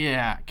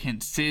 Yeah,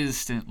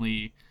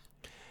 consistently,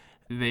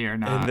 they are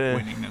not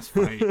winning this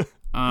fight.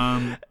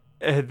 And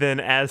then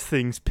as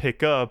things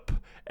pick up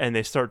and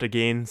they start to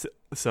gain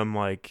some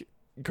like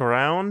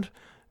ground,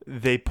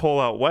 they pull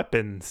out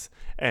weapons,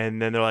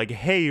 and then they're like,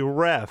 "Hey,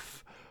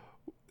 ref,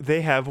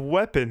 they have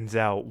weapons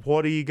out.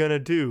 What are you gonna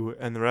do?"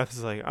 And the ref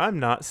is like,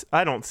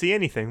 I don't see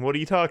anything. What are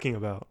you talking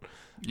about?"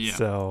 Yeah.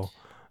 So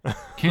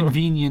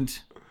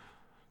convenient.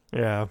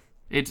 Yeah.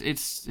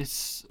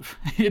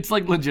 It's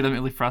like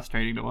legitimately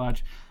frustrating to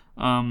watch.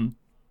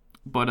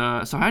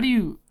 But so how do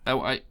you?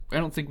 I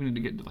don't think we need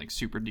to get into like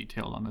super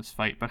detailed on this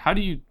fight, but how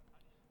do you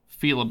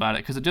feel about it?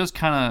 Because it does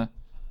kind of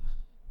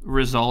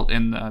result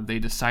in they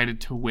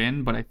decided to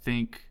win, but I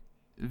think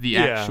the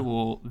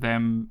actual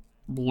them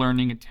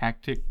learning a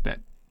tactic that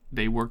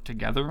they work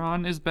together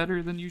on is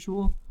better than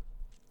usual.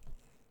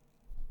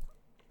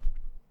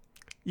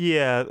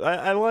 Yeah,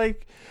 I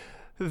like.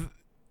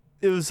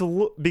 It was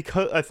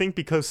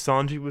because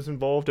Sanji was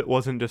involved, it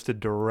wasn't just a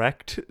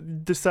direct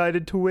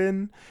decided to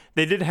win.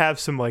 They did have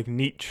some like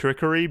neat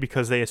trickery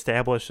because they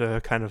established a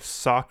kind of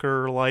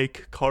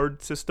soccer-like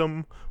card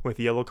system with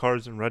yellow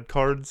cards and red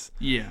cards.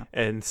 Yeah.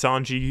 And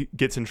Sanji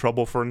gets in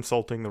trouble for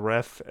insulting the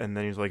ref, and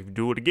then he's like, "If you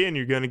do it again,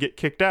 you're gonna get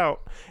kicked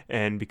out."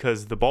 And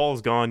because the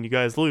ball's gone, you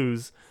guys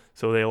lose.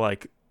 So they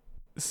like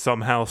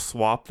somehow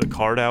swap the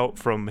card out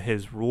from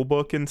his rule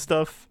book and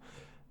stuff,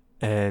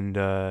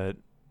 and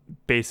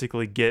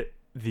basically get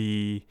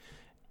the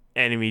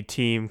enemy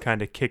team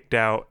kind of kicked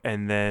out,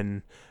 and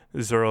then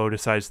Zoro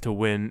decides to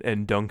win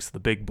and dunks the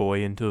big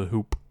boy into the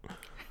hoop.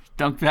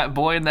 Dunk that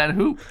boy in that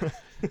hoop.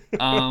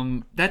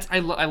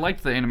 I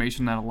liked the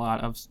animation that a lot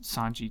of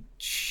Sanji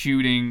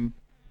shooting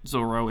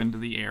Zoro into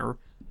the air.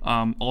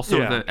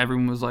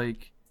 Everyone was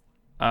like,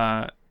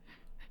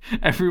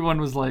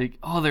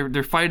 "Oh,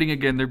 they're fighting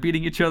again. They're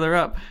beating each other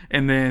up."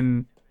 And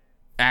then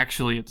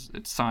actually it's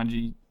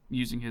Sanji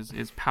using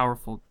his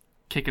powerful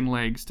kicking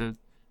legs to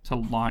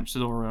launch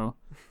Zoro,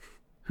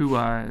 who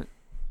I'm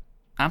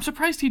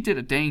surprised he did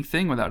a dang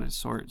thing without his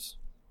swords.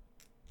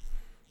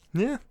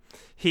 Yeah,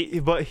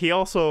 but he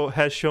also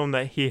has shown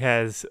that he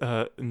has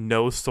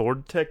no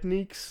sword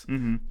techniques.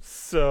 Mm-hmm.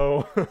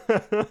 So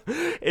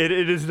it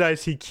is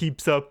nice he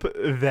keeps up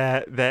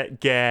that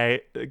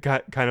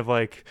kind of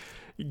like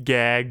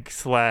gag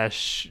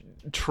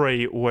 /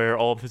 trait where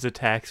all of his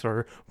attacks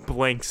are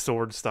blank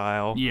sword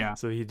style. Yeah.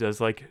 So he does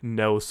like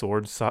no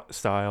sword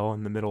style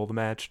in the middle of the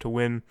match to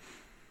win.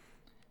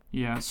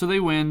 Yeah. So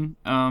they win.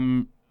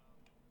 And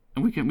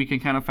we can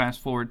kind of fast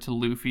forward to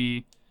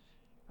Luffy,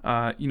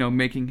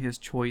 making his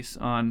choice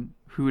on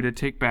who to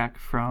take back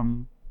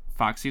from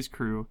Foxy's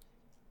crew.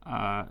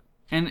 And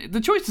the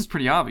choice is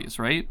pretty obvious,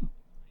 right?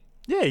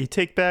 Yeah, you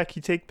take back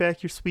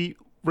your sweet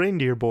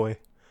reindeer boy,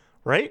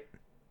 right?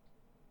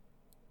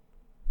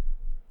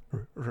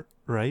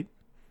 Right?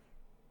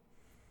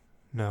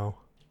 No,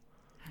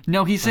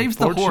 he saves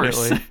the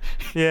horse.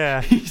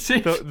 Yeah, he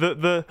saves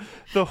the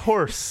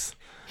horse.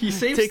 He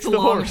saves the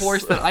long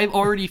horse that I've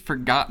already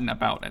forgotten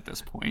about at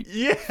this point.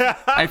 Yeah,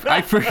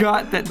 I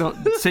forgot that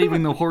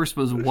saving the horse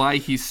was why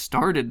he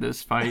started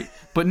this fight.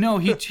 But no,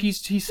 he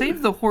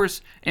saved the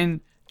horse, and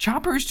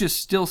Chopper's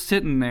just still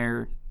sitting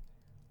there,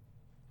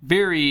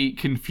 very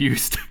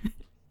confused.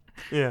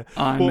 Yeah.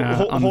 on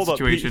hold the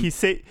situation.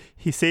 Up.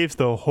 He saves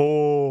the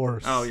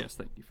horse. Oh yes,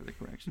 thank you for the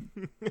correction.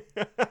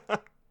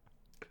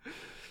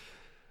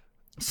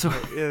 So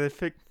yeah, they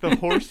picked the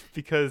horse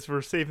because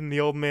we're saving the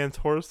old man's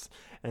horse,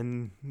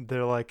 and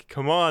they're like,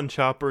 "Come on,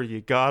 Chopper,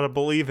 you gotta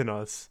believe in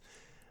us."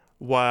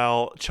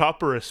 While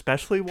Chopper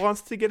especially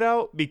wants to get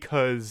out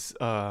because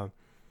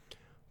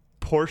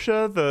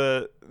Portia,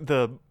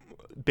 the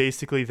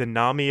basically the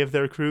Nami of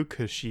their crew,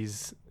 because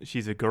she's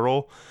a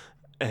girl,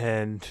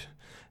 and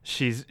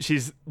she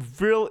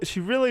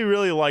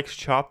really likes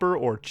Chopper,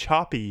 or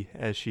Choppy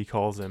as she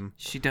calls him.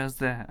 She does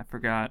that. I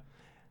forgot.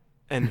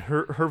 And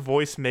her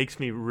voice makes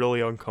me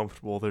really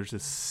uncomfortable. There's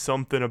just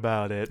something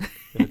about it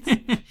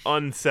that's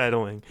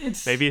unsettling.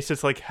 Maybe it's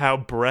just like how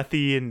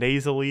breathy and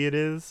nasally it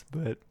is,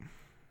 but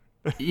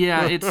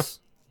yeah, it's.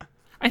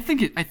 I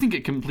think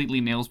it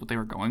completely nails what they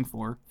were going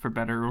for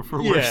better or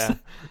for worse.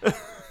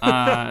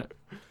 Yeah.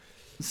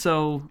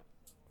 So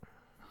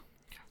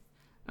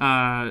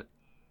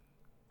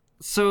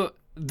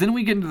then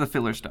we get into the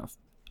filler stuff.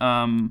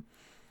 I'm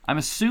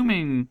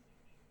assuming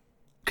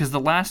because the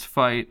last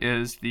fight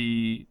is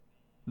the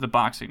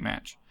boxing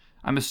match.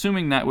 I'm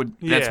assuming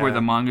that's where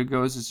the manga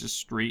goes, is just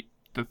straight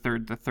the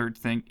third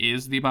thing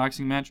is the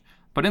boxing match.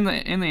 But in the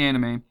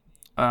anime,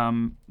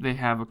 they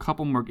have a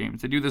couple more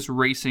games. They do this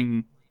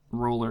racing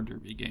roller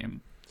derby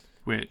game,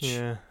 which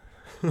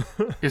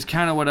is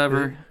kind of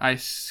whatever. I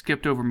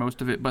skipped over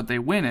most of it, but they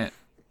win it,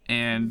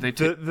 and they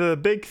the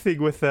big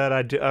thing with that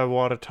I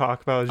want to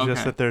talk about is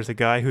just that there's a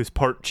guy who's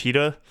part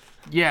cheetah.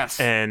 Yes,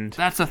 and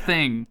that's a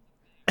thing.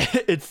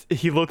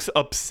 He looks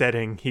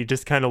upsetting. He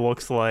just kind of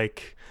looks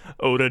like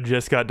Oda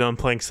just got done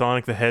playing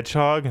Sonic the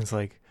Hedgehog, and it's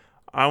like,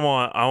 I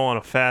want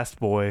a fast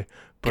boy,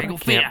 but I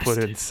can't put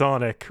in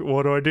Sonic.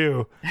 What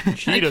do?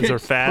 Cheetahs are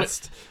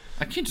fast.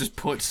 I can't just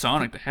put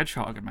Sonic the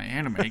Hedgehog in my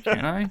anime,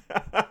 can I?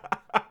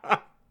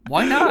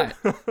 Why not?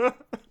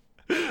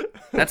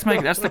 That's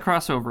the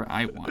crossover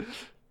I want.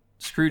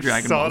 Screw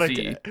Dragon Ball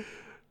Z.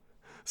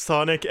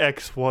 Sonic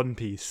X One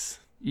Piece.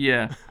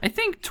 Yeah, I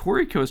think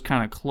Toriko's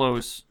kind of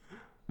close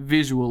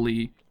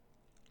visually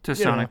to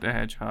Sonic the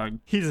Hedgehog.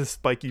 He's a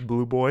spiky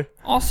blue boy.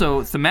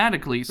 Also,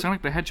 thematically,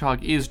 Sonic the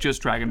Hedgehog is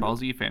just Dragon Ball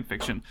Z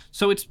fanfiction,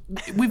 so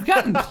we've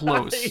gotten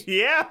close.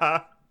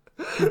 Yeah,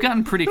 we've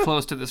gotten pretty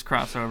close to this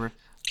crossover.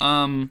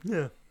 And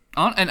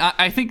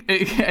I think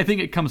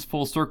it comes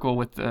full circle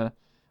with the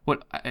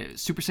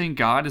Super Saiyan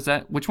God is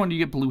that. Which one do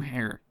you get blue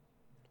hair?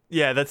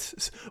 Yeah,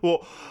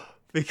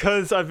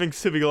 because I've been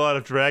consuming a lot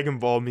of Dragon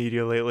Ball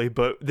media lately,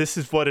 but this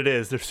is what it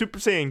is. There's Super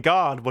Saiyan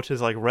God, which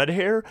is like red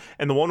hair,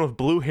 and the one with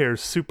blue hair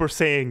is Super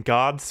Saiyan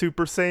God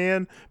Super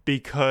Saiyan,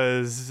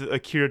 because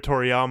Akira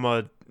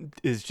Toriyama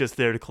is just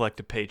there to collect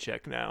a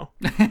paycheck now.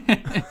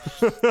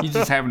 He's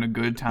just having a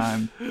good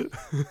time.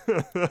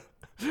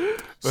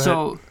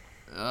 So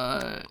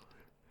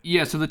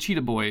the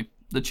Cheetah Boy,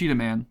 the Cheetah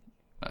Man,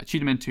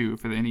 Cheetah Man 2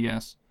 for the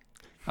NES,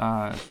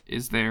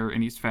 is there,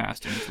 and he's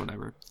fast, and it's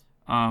whatever.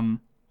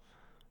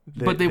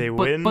 But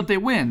they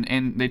win,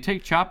 and they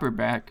take Chopper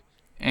back,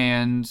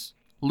 and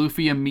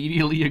Luffy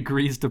immediately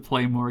agrees to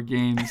play more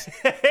games.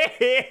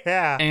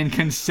 Yeah. And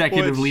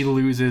consecutively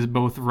loses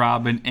both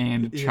Robin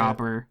and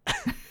Chopper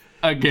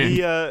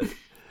again.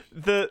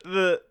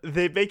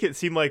 They make it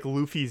seem like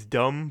Luffy's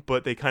dumb,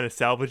 but they kind of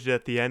salvage it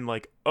at the end,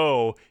 like,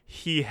 oh,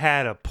 he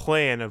had a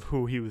plan of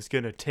who he was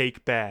gonna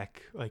take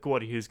back, like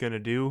what he was gonna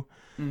do.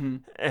 Mm-hmm.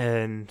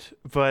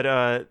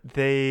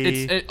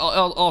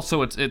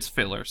 It's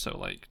filler, so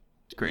like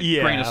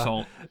grain of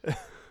salt.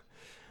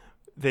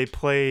 They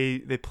play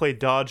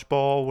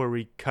dodgeball, where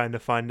we kind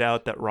of find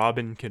out that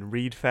Robin can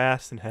read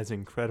fast and has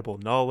incredible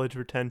knowledge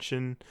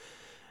retention,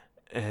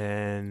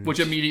 and which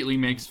immediately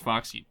makes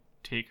Foxy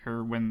take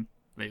her when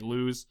they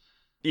lose.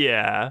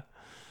 Yeah,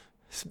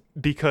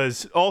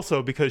 because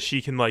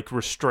she can like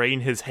restrain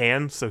his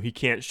hand so he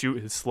can't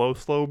shoot his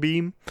slow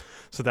beam,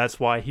 so that's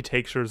why he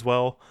takes her as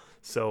well.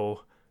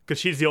 So because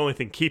she's the only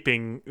thing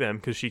keeping them,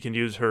 because she can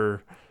use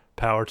her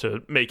power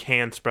to make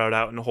hands sprout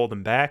out and hold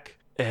them back.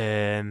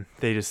 And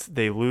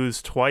they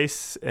lose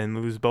twice and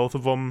lose both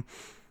of them.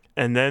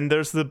 And then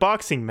there's the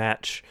boxing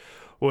match,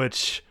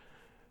 which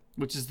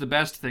is the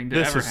best thing to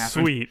ever happen. This is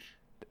sweet.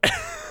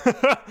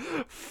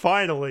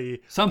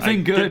 Finally,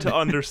 something good. I get to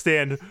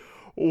understand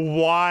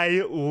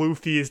why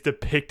Luffy is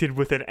depicted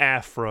with an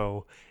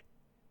afro.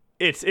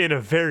 It's in a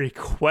very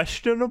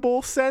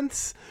questionable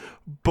sense,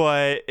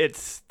 but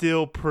it's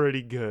still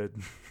pretty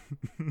good.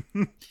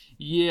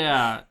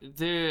 Yeah,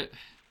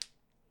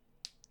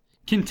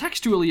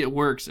 contextually it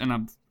works,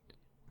 and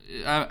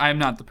I'm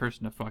not the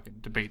person to fucking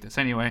debate this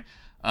anyway.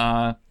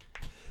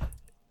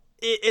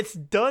 It's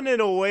done in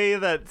a way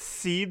that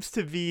seems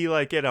to be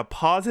like in a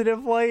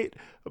positive light,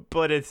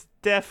 but it's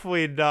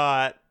definitely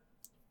not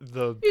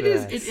the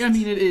best.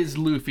 It is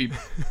Luffy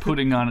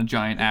putting on a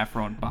giant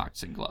afro and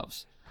boxing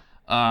gloves.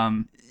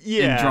 And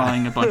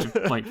drawing a bunch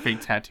of like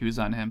fake tattoos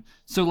on him.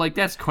 So like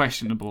that's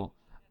questionable.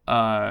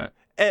 And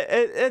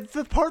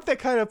the part that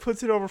kind of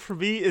puts it over for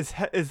me is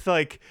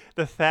like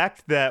the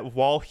fact that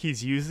while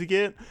he's using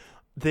it,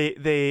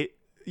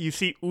 you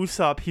see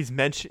Usopp.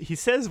 He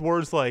says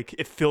words like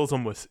it fills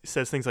him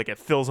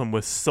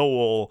with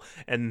soul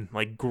and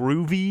like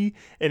groovy,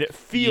 and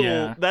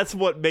that's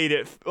what made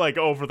it like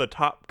over the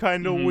top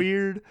kind of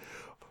weird.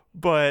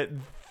 But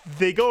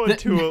they go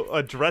into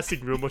a dressing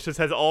room which just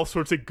has all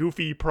sorts of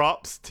goofy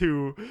props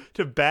to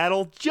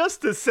battle,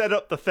 just to set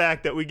up the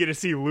fact that we get to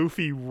see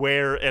Luffy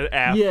wear an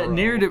afro. Yeah,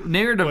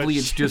 narratively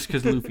it's just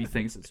because Luffy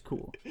thinks it's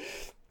cool.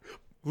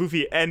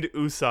 Luffy and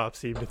Usopp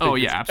seem to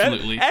think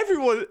absolutely.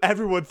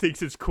 Everyone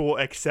thinks it's cool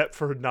except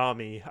for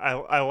Nami.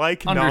 I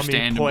like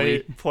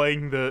Nami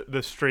playing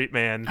the straight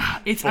man for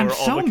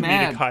all the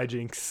comedic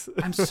hijinks.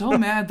 I'm so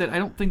mad that I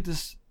don't think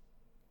this...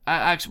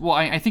 I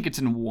think it's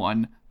in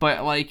one,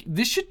 but like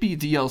this should be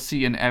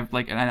DLC in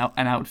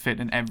an outfit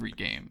in every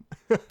game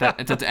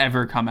that's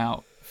ever come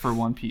out for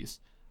One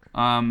Piece.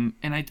 And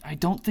I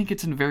don't think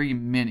it's in very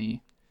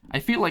many. I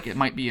feel like it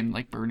might be in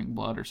like Burning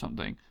Blood or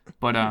something,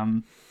 but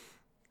I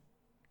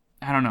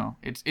don't know.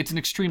 It's an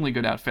extremely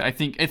good outfit. I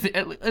think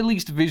at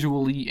least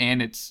visually,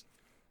 and it's.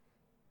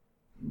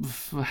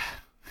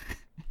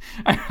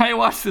 I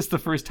watched this the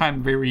first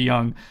time very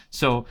young,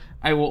 so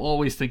I will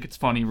always think it's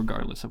funny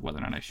regardless of whether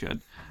or not I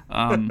should.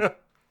 And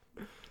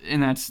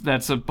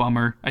that's a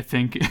bummer, I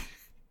think,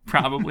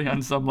 probably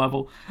on some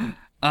level.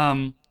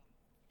 But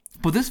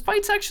this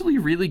fight's actually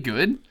really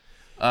good.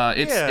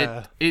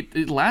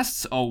 It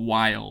lasts a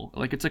while.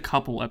 Like it's a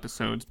couple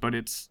episodes, but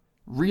it's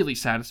really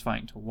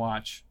satisfying to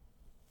watch.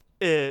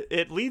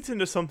 it leads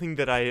into something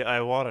that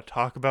I want to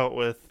talk about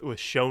with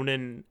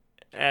shonen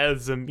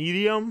as a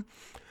medium,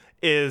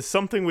 is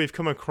something we've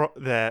come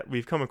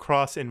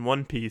across in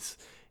One Piece,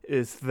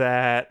 is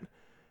that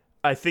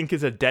I think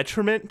is a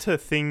detriment to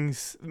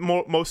things,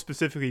 most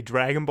specifically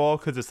Dragon Ball,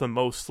 because it's the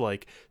most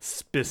like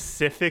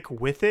specific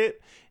with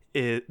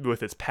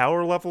with its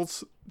power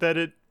levels that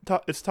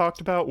it's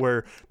talked about,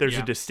 where there's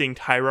a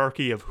distinct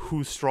hierarchy of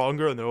who's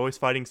stronger, and they're always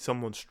fighting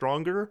someone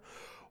stronger.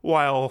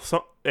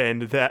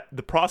 And that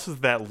the process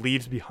of that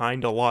leaves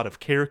behind a lot of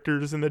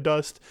characters in the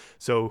dust.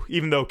 So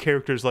even though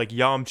characters like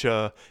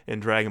Yamcha in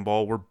Dragon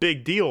Ball were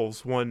big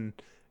deals when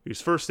he was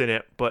first in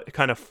it, but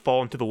kind of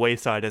fall into the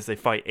wayside as they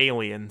fight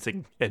aliens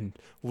and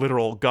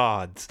literal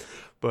gods.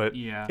 But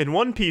in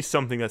One Piece,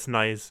 something that's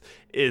nice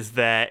is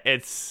that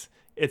it's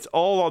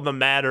all on the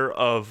matter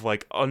of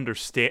like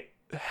understand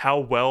how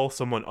well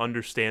someone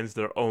understands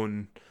their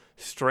own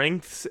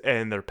strengths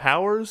and their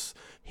powers.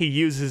 He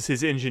uses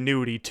his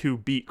ingenuity to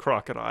beat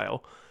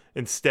Crocodile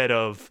instead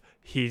of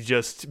he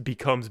just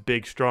becomes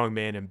big strong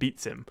man and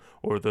beats him,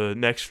 or the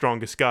next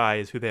strongest guy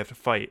is who they have to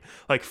fight.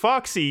 Like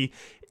Foxy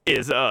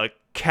is a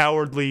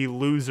cowardly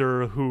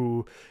loser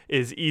who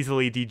is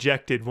easily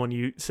dejected when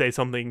you say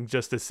something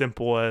just as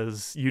simple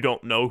as you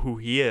don't know who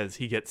he is.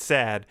 He gets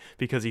sad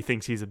because he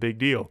thinks he's a big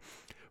deal.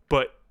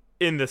 But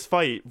in this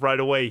fight, right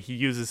away, he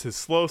uses his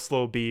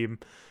slow beam,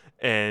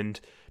 and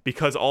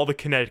because all the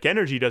kinetic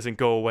energy doesn't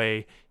go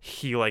away,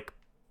 he like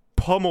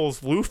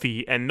pummels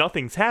Luffy, and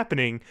nothing's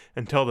happening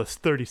until the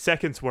 30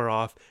 seconds wear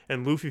off,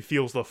 and Luffy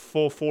feels the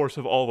full force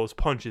of all those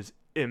punches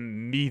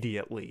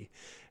immediately.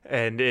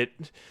 And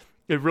it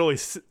really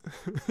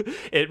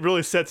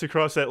sets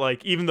across that,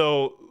 like, even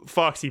though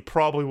Foxy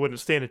probably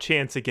wouldn't stand a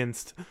chance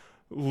against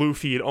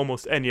Luffy in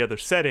almost any other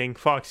setting,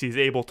 Foxy is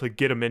able to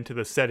get him into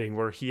the setting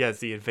where he has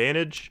the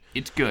advantage.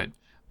 It's good.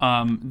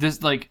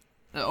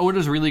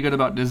 Oda's really good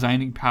about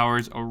designing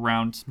powers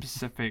around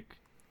specific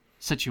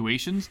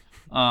situations.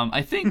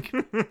 I think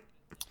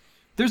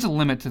there's a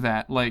limit to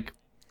that. Like,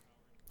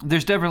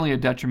 there's definitely a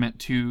detriment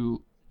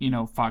to,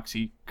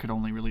 Foxy could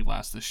only really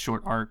last this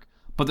short arc.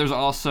 But there's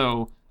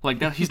also, like,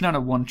 that he's not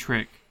a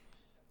one-trick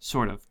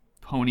sort of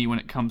pony when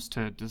it comes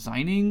to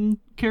designing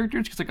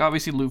characters. Because, like,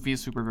 obviously Luffy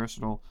is super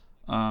versatile.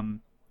 And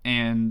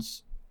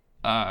it's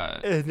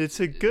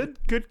a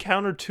good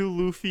counter to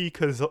Luffy,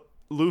 because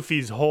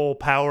Luffy's whole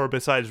power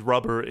besides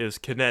rubber is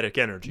kinetic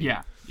energy.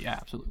 Yeah,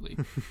 absolutely.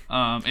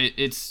 I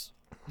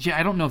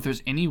don't know if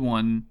there's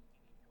anyone.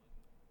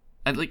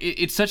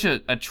 It's such a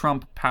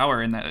trump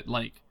power in that,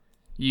 like,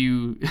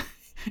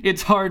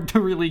 it's hard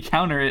to really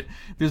counter it.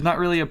 There's not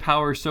really a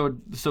power so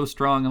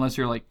strong unless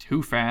you're like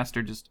too fast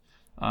or just.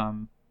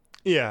 I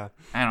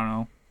don't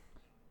know.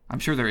 I'm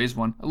sure there is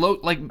one. I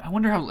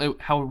wonder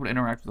how it would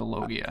interact with a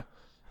Logia.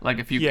 Like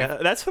if you. Yeah,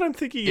 that's what I'm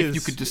thinking. If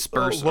you could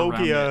disperse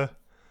around it.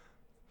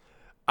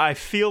 I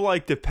feel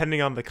like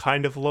depending on the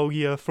kind of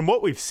Logia, from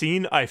what we've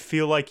seen, I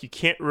feel like you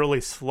can't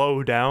really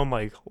slow down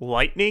like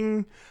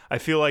lightning. I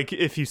feel like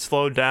if you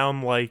slow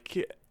down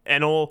like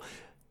Enel,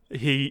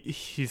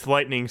 he's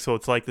lightning, so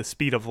it's like the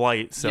speed of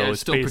light. So it's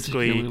still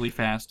basically particularly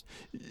fast.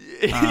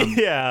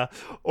 Yeah,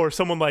 or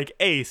someone like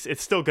Ace,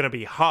 it's still gonna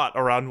be hot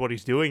around what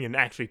he's doing and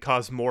actually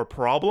cause more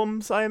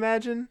problems, I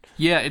imagine.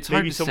 Yeah, it's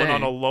hard to say. Maybe someone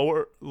on a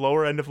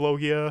lower end of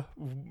Logia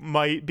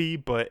might be,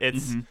 but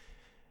it's. Mm-hmm.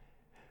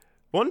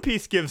 One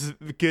Piece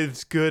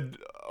gives good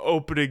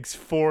openings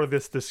for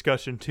this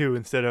discussion too,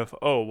 instead of,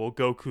 oh, well,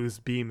 Goku's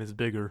beam is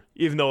bigger,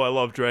 even though I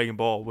love Dragon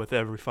Ball with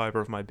every fiber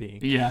of my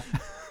being. Yeah.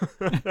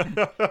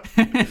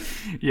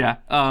 Yeah.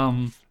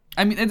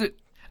 I mean,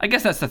 I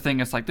guess that's the thing.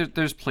 It's like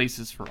there's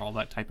places for all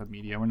that type of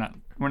media.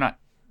 We're not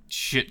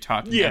shit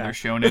talking other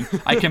shonen.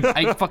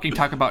 I fucking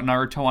talk about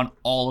Naruto on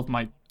all of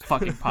my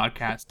fucking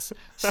podcasts.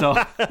 So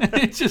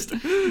it's just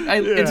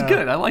it's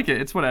good. I like it.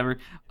 It's whatever.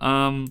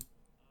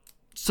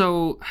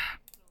 So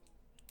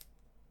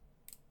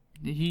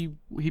he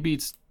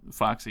beats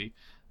Foxy.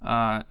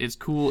 It's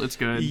cool. It's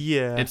good.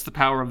 Yeah. It's the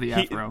power of the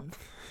afro.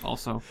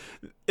 Also,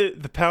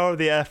 the power of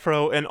the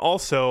afro, and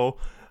also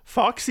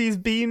Foxy's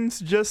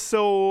beams just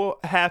so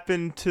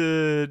happen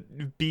to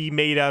be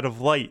made out of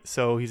light,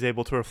 so he's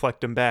able to reflect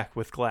them back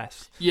with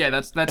glass. Yeah,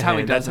 that's how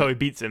he does. That's how he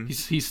beats him.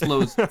 He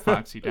slows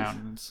Foxy down,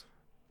 and it's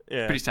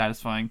pretty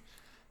satisfying.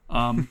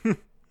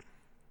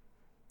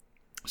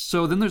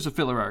 So then there's a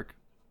filler arc.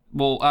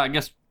 Well, I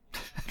guess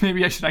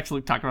maybe I should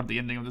actually talk about the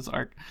ending of this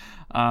arc.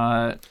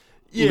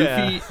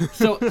 Luffy.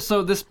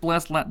 So this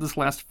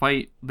last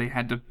fight, they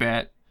had to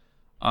bet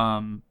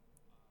a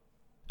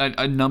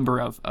number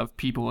of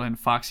people, and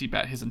Foxy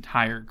bet his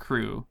entire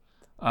crew.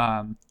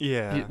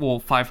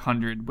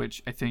 500,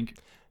 which I think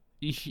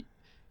he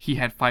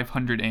had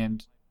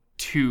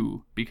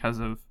 502 because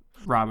of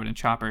Robin and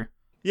Chopper.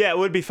 Yeah, it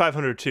would be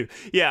 502.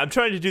 Yeah, I'm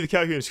trying to do the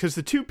calculations because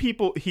the two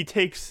people he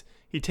takes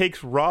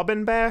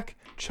Robin back,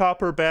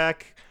 Chopper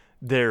back,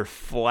 their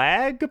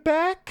flag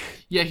back.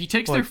 Yeah, he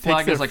takes their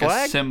flag as like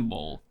a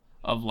symbol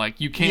of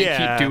like, you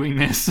can't keep doing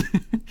this.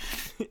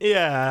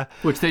 Yeah,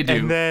 which they do.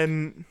 And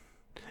then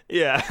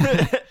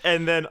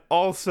and then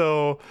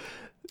also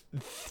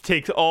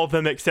takes all of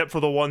them except for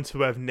the ones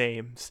who have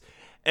names.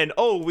 And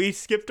we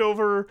skipped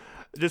over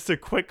just a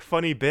quick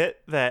funny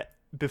bit that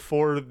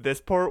before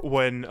this part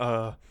when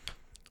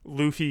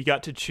Luffy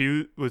got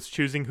to was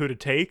choosing who to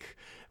take.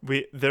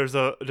 There's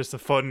just a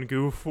fun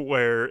goof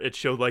where it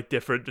showed like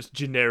different just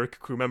generic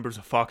crew members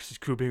of Fox's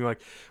crew being like,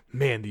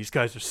 man, these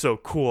guys are so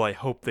cool. I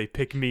hope they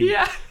pick me.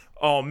 Yeah.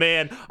 Oh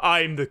man,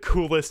 I'm the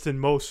coolest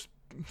and most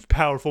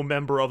powerful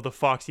member of the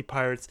Foxy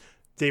Pirates.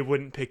 They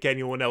wouldn't pick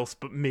anyone else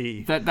but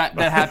me. That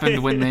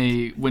happened when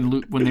they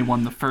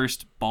won the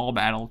first ball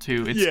battle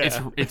too.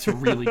 It's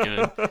really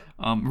good.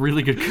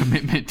 Really good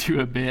commitment to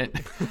a bit.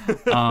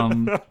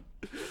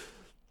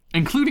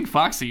 Including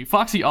Foxy.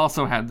 Foxy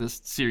also had this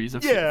series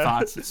of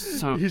thoughts.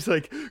 So he's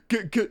like,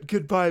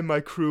 goodbye, my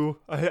crew.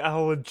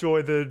 I'll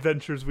enjoy the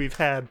adventures we've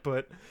had,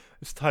 but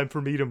it's time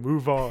for me to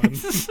move on.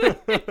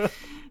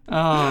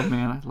 Oh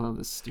man, I love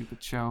this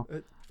stupid show.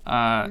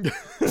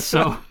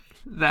 So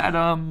that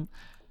all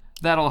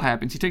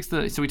happens. He takes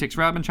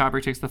Robin, Chopper,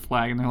 he takes the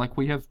flag, and they're like,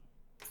 we have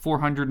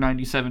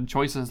 497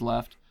 choices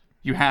left.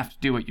 You have to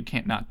do it. You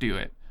can't not do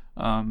it.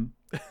 And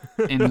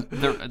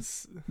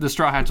the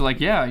Straw Hats are like,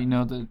 yeah,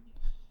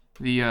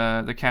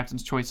 the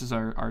captain's choices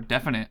are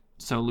definite.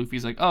 So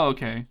Luffy's like, oh,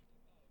 okay.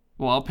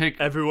 Well, I'll pick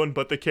everyone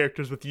but the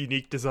characters with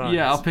unique designs.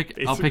 Yeah, I'll pick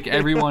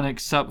everyone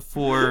except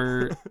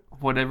for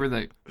whatever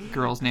the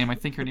girl's name. I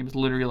think her name is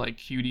literally like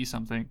Cutie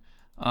something.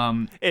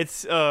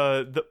 It's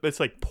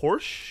like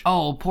Porsche.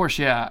 Oh, Porsche.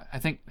 Yeah, I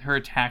think her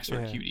attacks are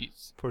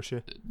cuties.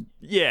 Porsche.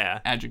 Yeah.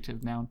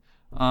 Adjective, noun.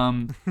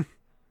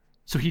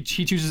 So he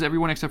chooses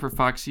everyone except for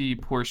Foxy,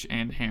 Porsche,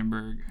 and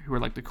Hamburg, who are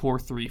like the core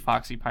 3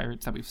 Foxy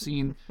pirates that we've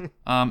seen.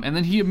 And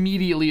then he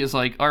immediately is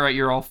like, "All right,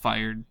 you're all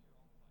fired."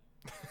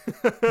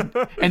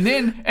 and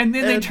then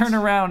they turn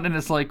around and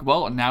it's like,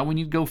 "Well, now we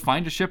need to go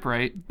find a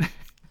shipwright."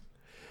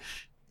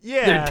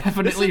 Yeah, there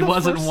definitely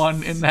wasn't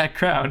one in that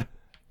crowd.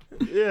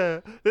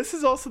 Yeah, this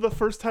is also the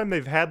first time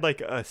they've had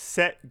like a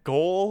set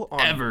goal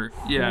on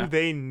who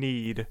they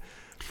need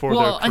for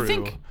their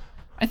crew.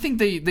 I think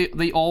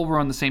they all were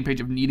on the same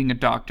page of needing a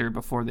doctor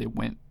before they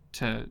went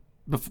to,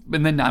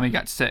 and then Nami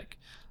got sick.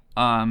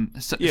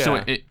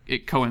 So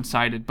it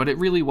coincided, but it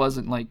really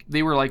wasn't like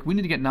they were like, we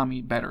need to get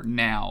Nami better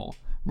now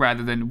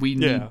rather than we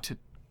need to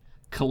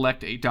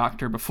collect a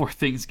doctor before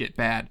things get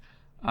bad.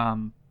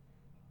 One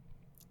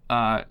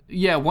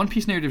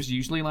Piece narratives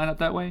usually line up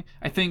that way.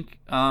 I think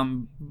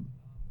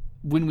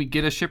when we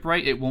get a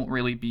shipwright, it won't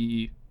really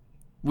be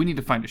we need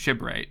to find a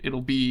shipwright.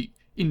 It'll be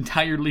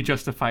entirely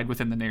justified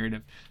within the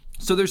narrative.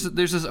 So there's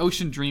this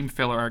Ocean Dream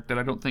filler arc that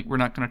I don't think we're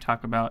not going to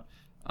talk about.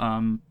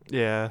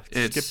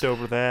 Skipped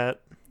over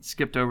that.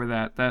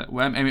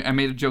 I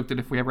made a joke that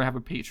if we ever have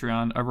a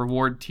Patreon, a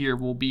reward tier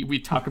will be we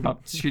talk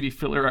about shitty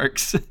filler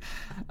arcs.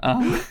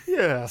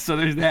 So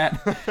there's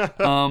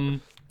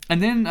that.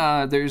 And then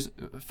there's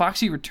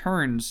Foxy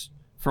returns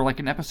for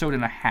like an episode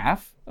and a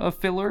half of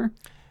filler.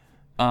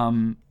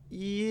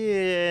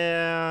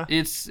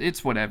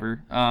 It's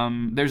whatever.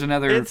 There's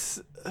another.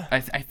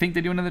 I think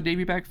they do another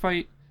Davy back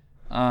fight.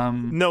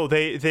 No,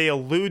 they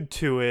allude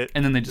to it,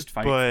 and then they just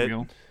fight for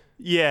real.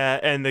 Yeah,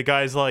 and the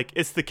guy's like,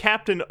 it's the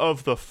captain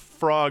of the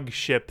frog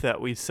ship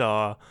that we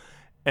saw,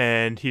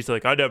 and he's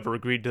like, I never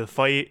agreed to the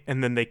fight.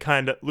 And then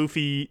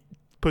Luffy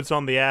puts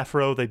on the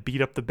afro, they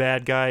beat up the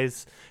bad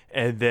guys,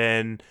 and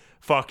then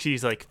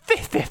Foxy's like,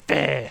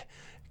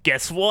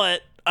 guess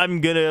what? I'm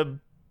gonna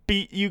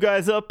beat you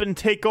guys up and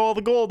take all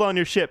the gold on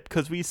your ship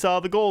because we saw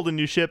the gold in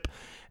your ship.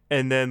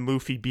 And then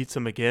Luffy beats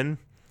him again.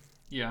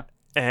 Yeah.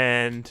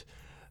 And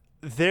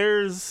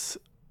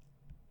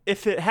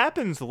if it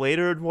happens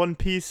later in One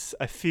Piece,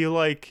 I feel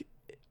like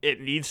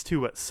it needs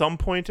to at some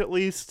point at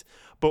least.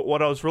 But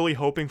what I was really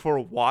hoping for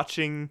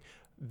watching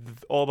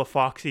all the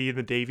Foxy and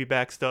the Davy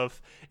back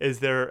stuff is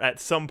there at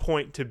some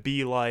point to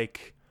be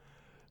like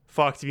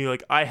Foxy being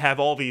like, I have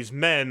all these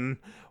men,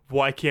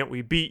 why can't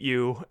we beat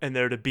you? And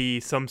there to be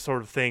some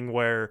sort of thing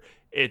where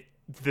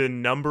the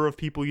number of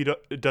people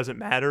it doesn't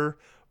matter.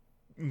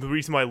 The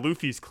reason why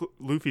Luffy's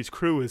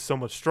crew is so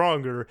much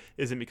stronger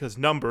isn't because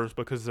numbers,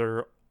 because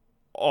they're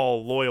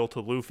all loyal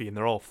to Luffy and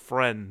they're all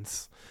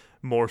friends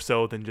more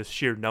so than just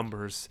sheer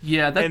numbers.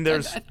 Yeah,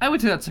 I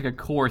would say that's like a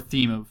core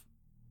theme of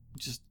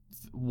just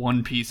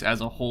One Piece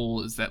as a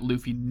whole is that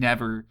Luffy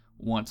never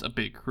wants a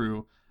big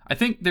crew. I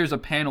think there's a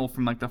panel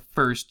from like the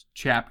first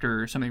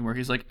chapter or something where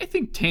he's like, I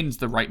think 10's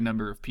the right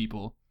number of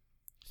people,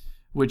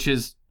 which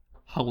is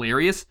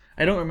hilarious.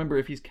 I don't remember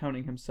if he's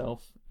counting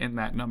himself in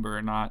that number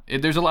or not.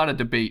 There's a lot of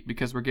debate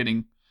because we're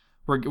getting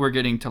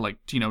to like,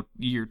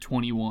 year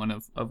 21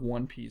 of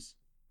One Piece.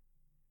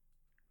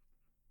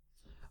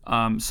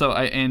 I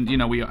think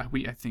we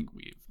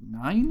have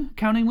 9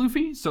 counting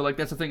Luffy. So like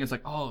that's the thing. It's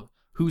like, oh,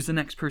 who's the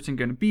next person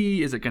going to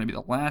be? Is it going to be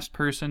the last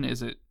person?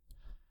 Is it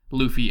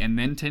Luffy and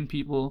then 10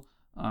 people?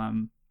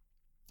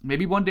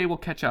 Maybe one day we'll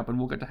catch up and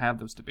we'll get to have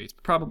those debates,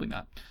 but probably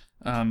not.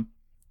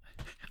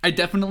 I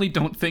definitely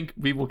don't think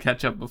we will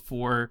catch up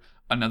before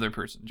another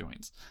person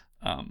joins.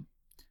 Based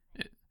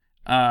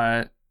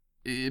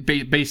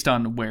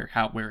on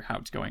how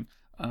it's going.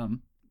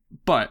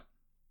 But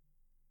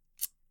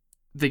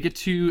they get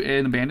to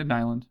an abandoned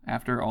island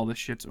after all this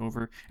shit's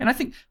over, and I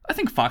think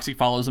Foxy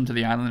follows them to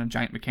the island in a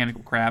giant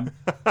mechanical crab.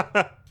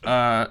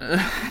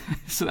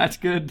 So that's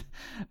good.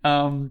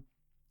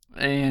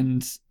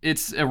 And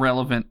it's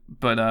irrelevant,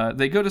 but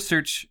they go to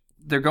search.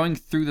 They're going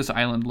through this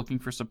island looking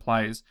for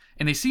supplies,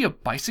 and they see a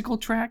bicycle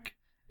track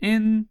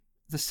in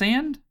the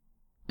sand.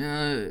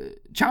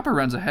 Chopper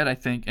runs ahead, I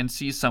think, and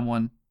sees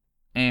someone,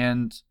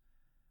 and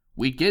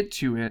we get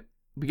to it.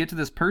 We get to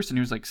this person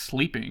who's like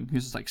sleeping,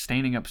 who's just like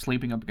standing up,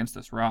 sleeping up against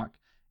this rock,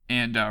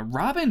 and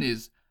Robin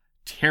is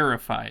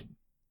terrified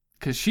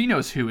because she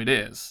knows who it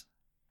is,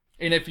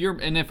 and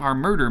if our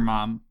murder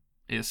mom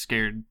is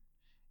scared,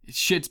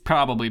 shit's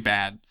probably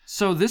bad.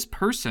 So this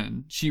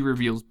person, she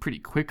reveals pretty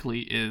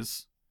quickly,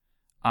 is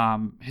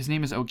his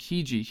name is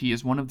Okiji. He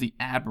is one of the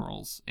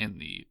admirals in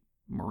the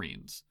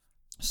Marines.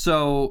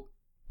 So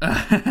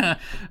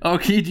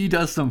Okiji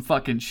does some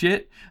fucking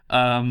shit.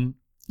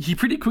 He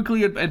pretty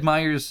quickly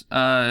admires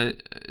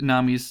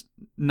Nami's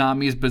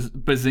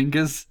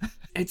bazingas.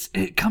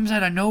 It comes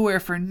out of nowhere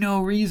for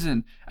no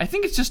reason. I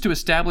think it's just to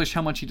establish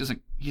how much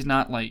he's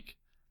not like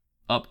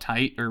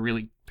uptight or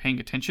really paying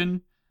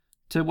attention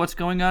to what's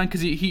going on,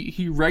 because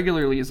he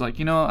regularly is like,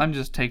 I'm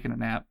just taking a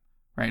nap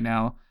right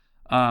now.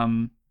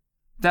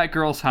 That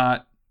girl's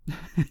hot.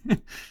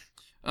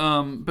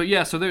 But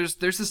yeah, so there's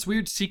this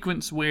weird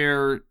sequence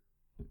where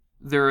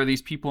there are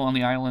these people on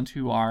the island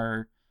who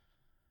are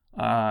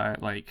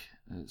like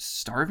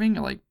starving,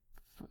 like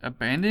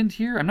abandoned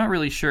here. I'm not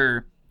really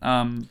sure.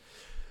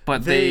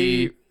 But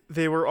they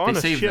were on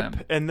a ship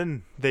them. And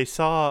then they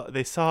saw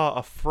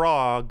a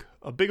frog,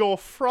 a big old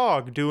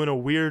frog doing a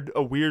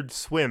weird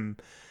swim.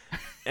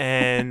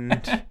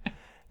 And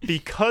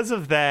because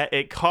of that,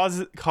 it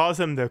caused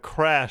them to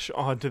crash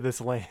onto this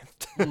land.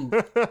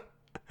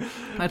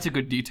 That's a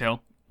good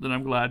detail that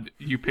I'm glad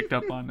you picked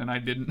up on and I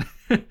didn't.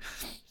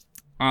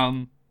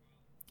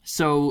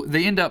 So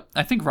they end up,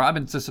 I think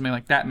Robin says something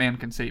like, that man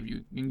can save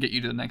you and get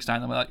you to the next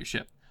island without your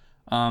ship.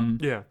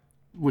 Yeah.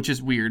 Which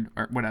is weird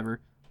or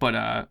whatever.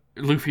 But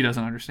Luffy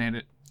doesn't understand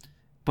it.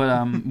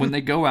 But when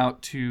they go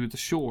out to the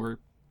shore,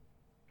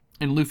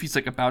 and Luffy's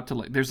like about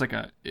to there's like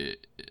I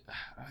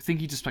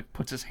think he just like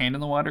puts his hand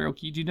in the water,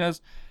 Okiji does,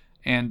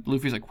 and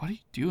Luffy's like, "What are you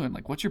doing?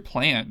 Like, what's your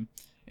plan?"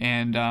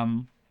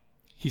 And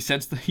he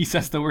says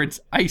the words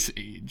Ice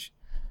Age,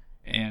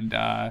 and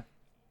the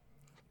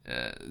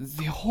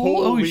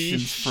whole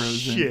ocean's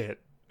frozen. Shit.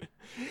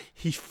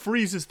 He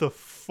freezes the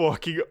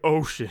fucking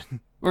ocean.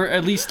 Or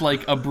at least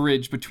like a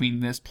bridge between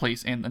this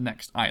place and the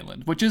next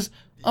island, which is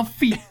a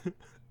feet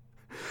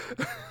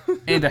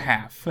and a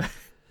half.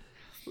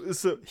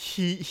 So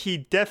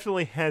he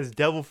definitely has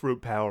devil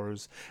fruit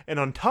powers, and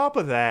on top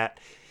of that,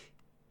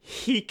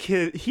 he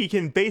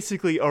can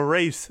basically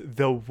erase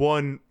the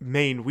one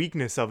main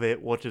weakness of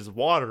it, which is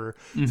water.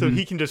 Mm-hmm. So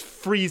he can just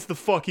freeze the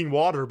fucking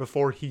water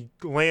before he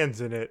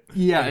lands in it.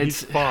 Yeah,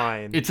 he's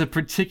fine. It's a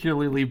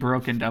particularly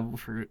broken devil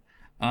fruit.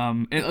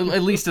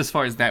 At least as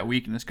far as that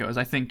weakness goes.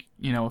 I think,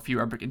 if you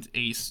are up against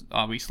Ace,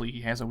 obviously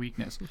he has a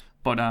weakness.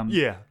 But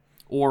yeah.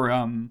 Or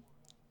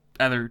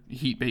other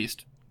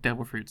heat-based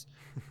devil fruits.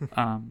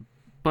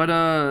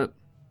 But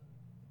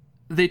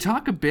they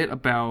talk a bit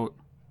about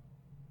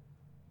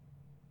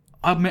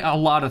a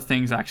lot of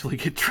things actually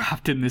get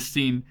dropped in this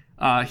scene.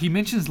 He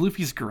mentions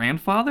Luffy's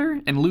grandfather,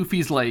 and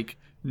Luffy's like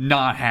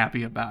not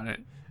happy about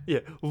it. Yeah,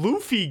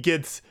 Luffy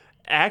gets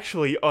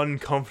actually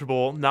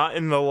uncomfortable, not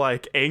in the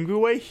like angry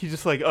way. He's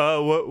just like,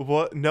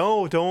 what?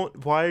 No,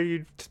 don't. Why are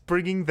you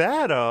bringing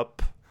that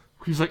up?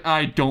 He's like,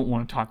 I don't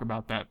want to talk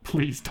about that.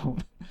 Please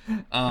don't.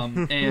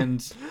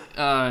 And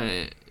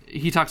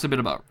he talks a bit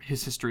about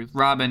his history with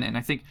Robin, and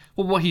I think,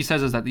 what he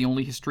says is that the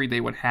only history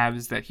they would have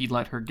is that he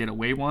let her get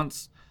away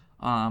once.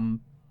 And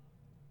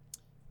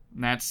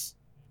that's,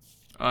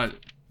 let's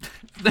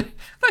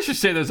just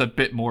say there's a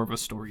bit more of a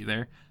story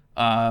there.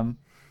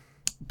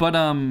 But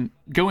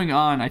going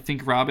on, I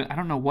think Robin, I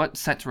don't know what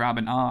sets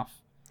Robin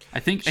off. I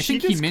think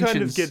he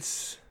mentions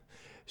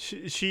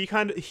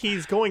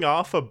he's going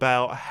off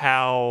about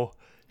how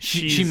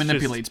she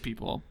manipulates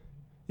people.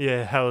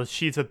 Yeah, how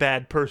she's a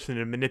bad person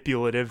and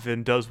manipulative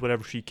and does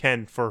whatever she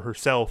can for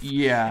herself.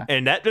 Yeah.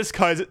 And that just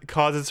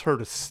causes her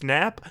to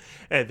snap,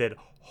 and then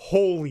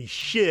holy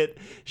shit,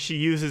 she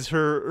uses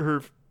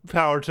her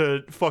power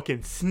to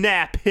fucking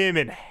snap him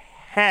in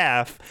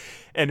half.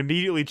 And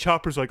immediately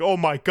Chopper's like, "Oh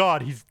my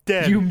god, he's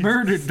dead. You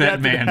murdered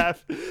that man."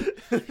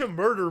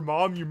 Murder,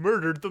 Mom, you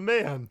murdered the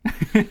man.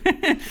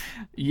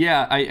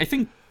 Yeah, I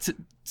think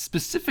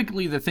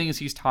specifically the things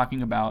he's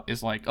talking about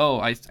is like, oh,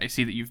 I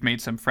see that you've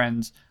made some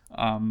friends,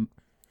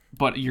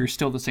 but you're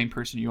still the same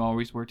person you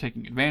always were,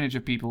 taking advantage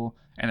of people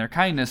and their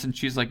kindness. And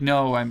she's like,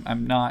 no,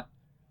 I'm not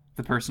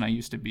the person I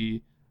used to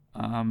be.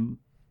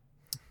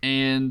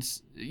 And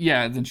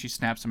yeah, then she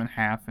snaps him in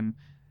half, and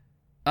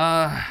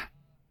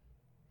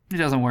it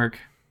doesn't work.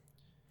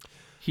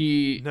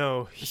 He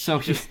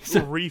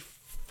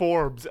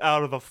reforms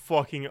out of the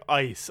fucking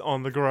ice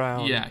on the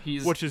ground. Yeah,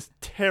 which is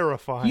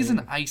terrifying. He's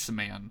an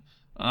Iceman.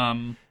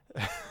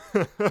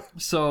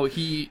 So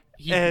he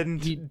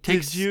And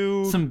takes did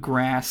you- some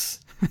grass.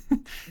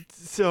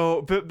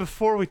 So, but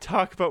before we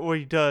talk about what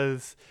he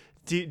does,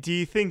 do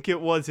you think it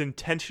was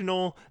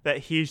intentional that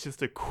he's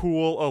just a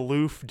cool,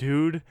 aloof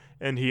dude,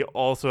 and he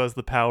also has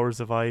the powers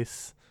of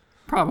ice?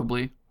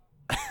 Probably.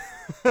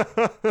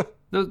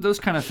 Those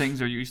kind of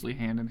things are usually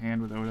hand in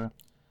hand with Oda.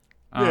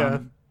 Yeah.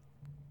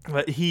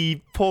 But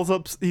he throws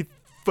up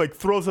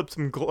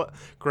some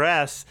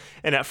grass,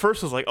 and at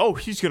first I was like, oh,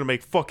 he's gonna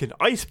make fucking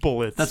ice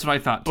bullets. That's what I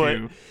thought But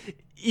too.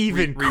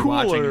 even Rewatching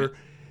cooler, it.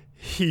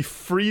 he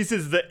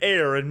freezes the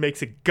air and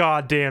makes a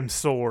goddamn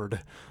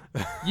sword.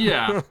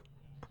 Yeah.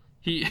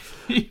 He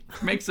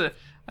makes a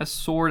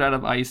sword out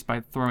of ice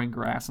by throwing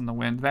grass in the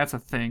wind. That's a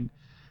thing.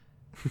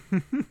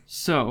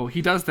 So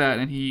he does that,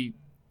 and he,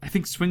 I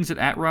think, swings it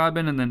at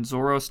Robin, and then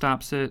Zoro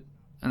stops it,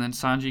 and then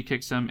Sanji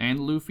kicks him, and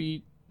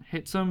Luffy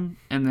hits him,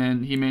 and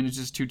then he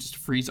manages to just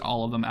freeze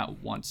all of them at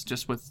once,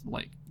 just with,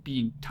 like,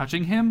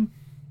 touching him.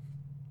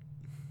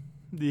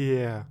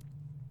 Yeah.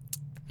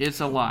 It's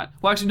a lot.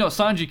 Well, actually, no,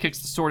 Sanji kicks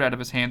the sword out of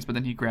his hands, but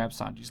then he grabs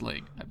Sanji's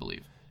leg, I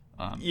believe.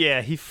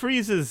 Yeah, he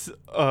freezes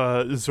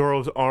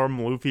Zoro's arm,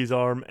 Luffy's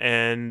arm,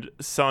 and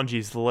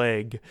Sanji's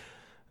leg.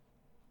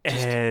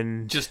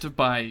 Just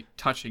by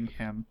touching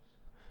him.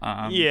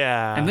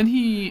 Yeah. And then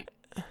he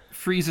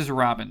freezes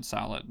Robin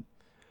solid.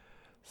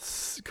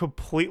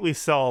 Completely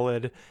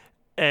solid,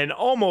 and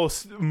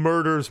almost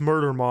murders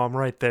Murder Mom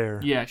right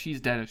there. Yeah,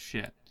 she's dead as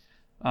shit.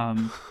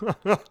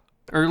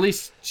 Or at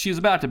least she's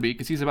about to be,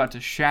 because he's about to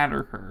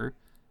shatter her.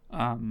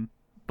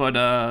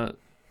 But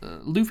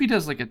Luffy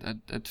does like a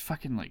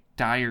fucking like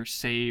dire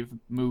save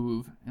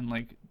move and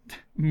like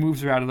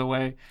moves her out of the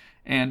way.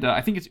 And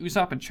I think it's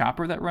Usopp and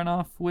Chopper that run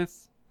off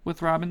with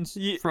Robin's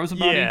frozen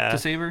body to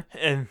save her.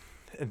 And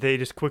they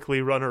just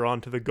quickly run her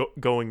onto the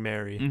Going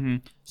Merry. Mm-hmm.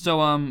 So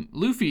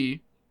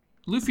Luffy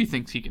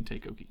thinks he can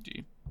take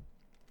Okiji.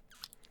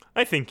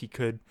 I think he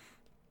could,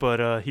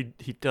 but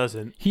he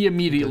doesn't. He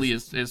immediately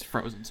is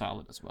frozen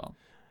solid as well.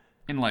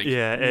 In like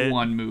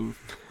one move.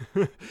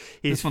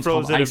 He's one's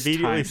called frozen Ice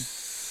immediately Time.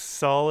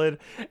 solid,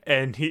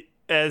 and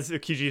as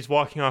Okiji's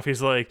walking off,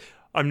 he's like,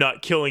 I'm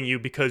not killing you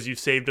because you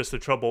saved us the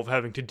trouble of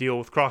having to deal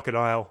with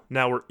Crocodile.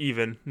 Now we're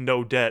even,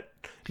 no debt.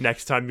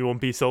 Next time you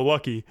won't be so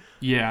lucky.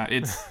 Yeah,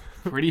 it's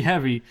pretty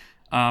heavy.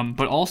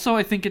 But also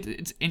I think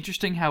it's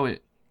interesting how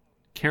it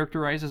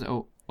characterizes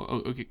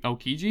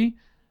Okiji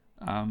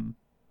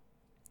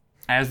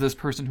as this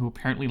person who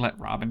apparently let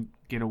Robin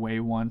get away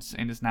once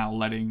and is now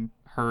letting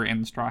her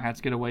and the Straw Hats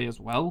get away as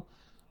well.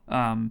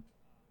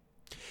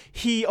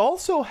 He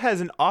also has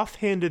an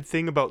offhanded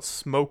thing about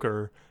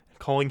Smoker,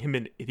 calling him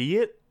an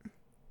idiot.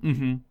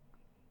 Mm-hmm.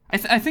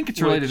 I think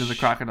it's related to the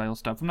crocodile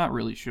stuff. I'm not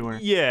really sure.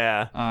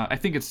 Yeah. I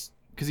think it's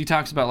because he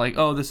talks about like,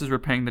 oh, this is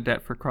repaying the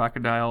debt for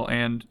Crocodile,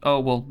 and oh,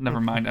 well, never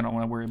mind. I don't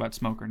want to worry about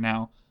Smoker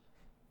now.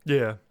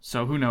 Yeah.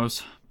 So who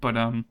knows? But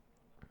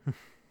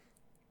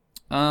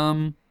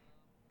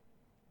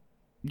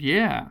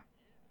yeah.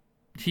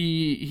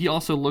 He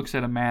also looks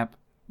at a map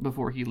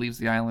before he leaves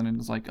the island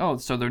and is like, oh,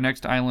 so their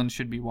next island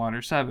should be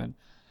Water 7.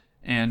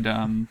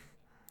 And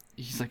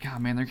he's like, oh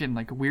man, they're getting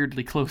like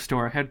weirdly close to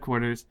our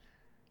headquarters.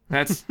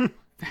 That's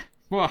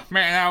well,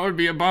 man, that would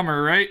be a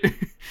bummer, right?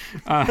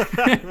 But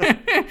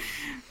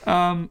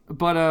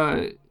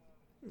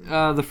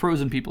the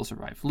frozen people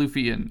survive.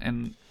 Luffy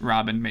and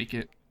Robin make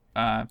it.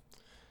 I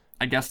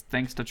guess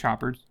thanks to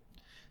Chopper.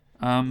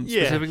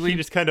 Specifically, he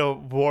just kind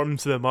of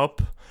warms them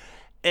up.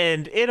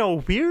 And in a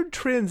weird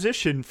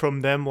transition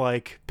from them,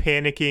 like,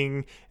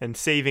 panicking and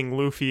saving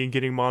Luffy and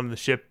getting him on the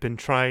ship and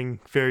trying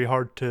very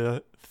hard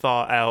to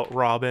thaw out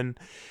Robin,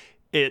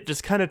 it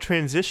just kind of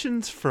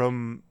transitions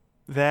from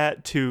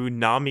that to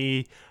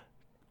Nami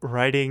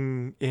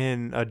writing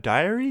in a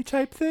diary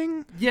type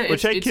thing. Yeah,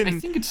 which I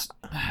think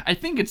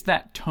it's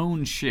that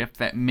tone shift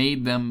that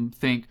made them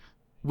think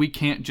we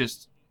can't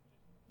just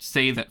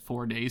say that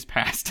 4 days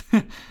passed.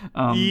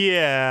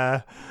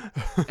 Yeah.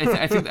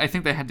 I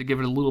think they had to give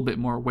it a little bit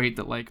more weight.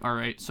 That like, all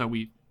right, so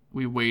we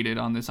waited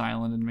on this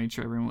island and made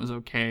sure everyone was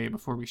okay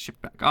before we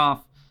shipped back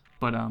off.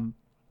 But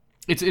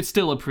it's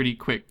still a pretty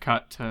quick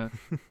cut to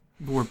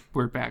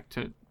we're back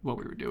to what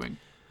we were doing.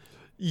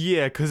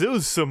 Yeah, because it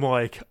was some,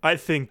 like, I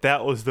think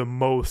that was the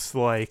most,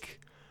 like,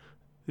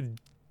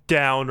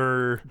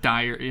 downer.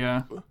 Dire,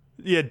 yeah.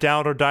 Yeah,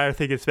 downer, dire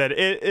thing it's been.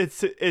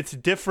 It's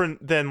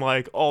different than,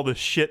 like, all the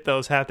shit that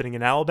was happening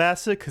in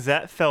Alabasta, because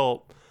that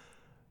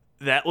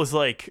was,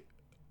 like,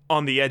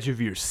 on the edge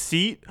of your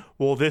seat.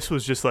 Well, this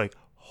was just like,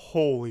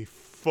 holy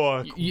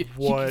fuck,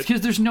 what? Because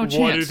there's no chance.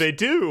 What do they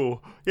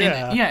do?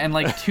 Yeah. In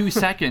like 2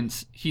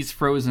 seconds, he's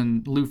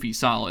frozen Luffy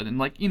solid. And,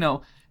 like, if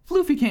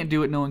Luffy can't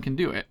do it, no one can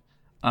do it.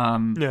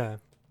 Yeah.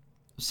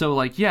 So,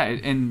 like, yeah,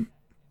 and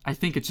I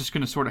think it's just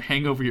going to sort of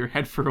hang over your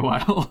head for a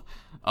while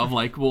of,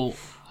 like, well,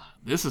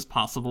 this is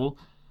possible.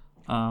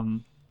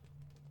 And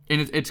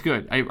it's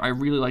good. I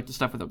really like the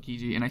stuff with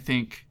Okiji, and I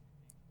think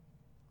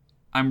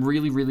I'm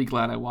really, really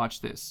glad I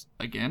watched this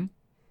again,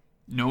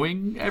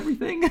 knowing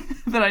everything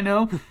that I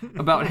know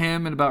about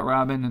him and about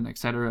Robin and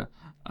etc.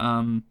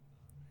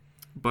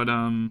 But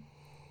the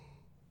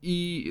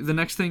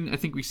next thing I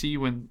think we see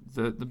when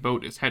the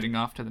boat is heading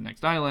off to the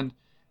next island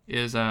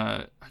is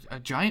a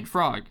giant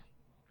frog.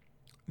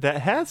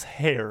 That has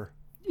hair.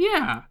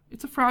 Yeah,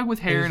 it's a frog with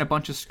hair and a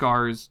bunch of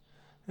scars.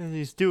 And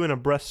he's doing a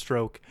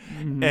breaststroke.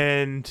 Mm-hmm.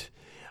 And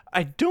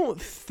I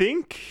don't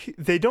think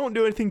they don't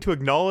do anything to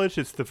acknowledge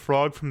it's the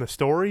frog from the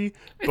story.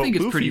 I but think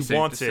it's Luffy pretty safe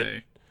wants to it.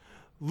 say.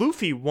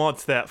 Luffy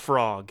wants that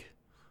frog.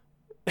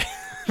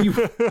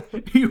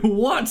 He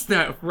wants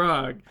that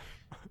frog.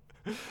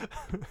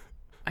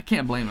 I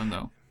can't blame him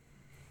though.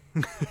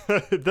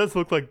 It does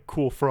look like a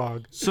cool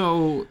frog.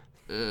 So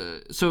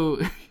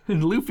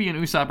Luffy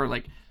and Usopp are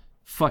like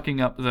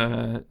fucking up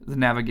the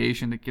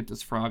navigation to get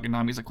this frog, and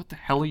Nami's like, "What the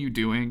hell are you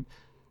doing?"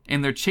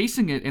 And they're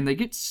chasing it, and they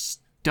get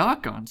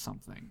stuck on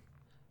something.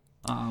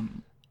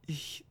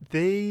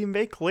 They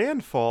make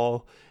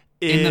landfall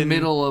In the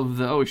middle of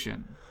the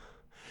ocean.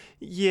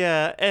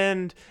 Yeah,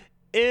 and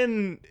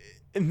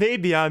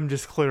maybe I'm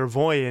just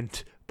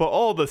clairvoyant, but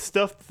all the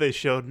stuff that they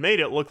showed made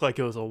it look like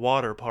it was a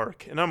water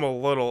park, and I'm a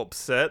little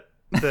upset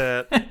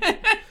that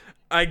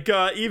I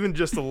got even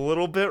just a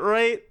little bit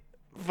right.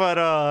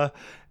 But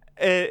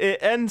it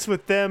ends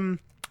with them,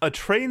 a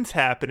train's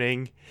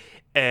happening,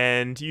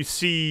 and you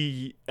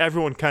see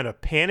everyone kind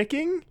of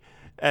panicking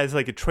as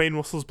like a train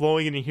whistle's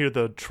blowing, and you hear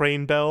the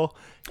train bell,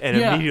 and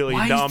immediately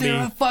why Nami. is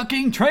there a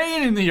fucking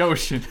train in the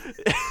ocean?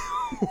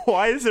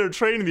 Why is there a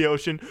train in the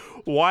ocean?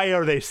 Why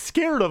are they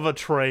scared of a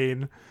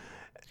train?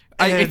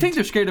 I think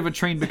they're scared of a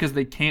train because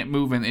they can't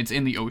move and it's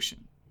in the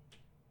ocean.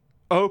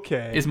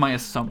 Okay. Is my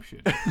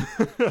assumption.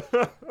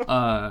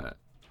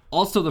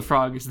 Also, the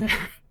frog is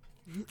there.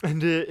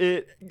 And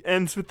it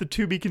ends with the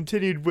to be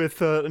continued with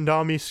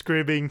Nami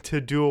screaming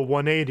to do a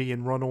 180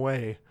 and run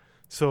away.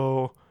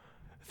 So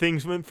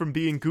things went from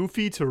being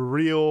goofy to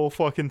real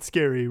fucking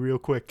scary real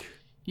quick.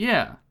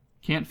 Yeah.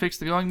 Can't fix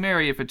the Going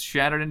Merry if it's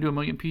shattered into a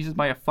million pieces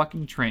by a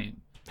fucking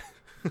train.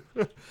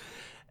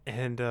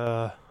 And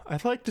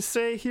I'd like to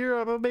say here,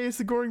 I'm amazed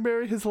the Going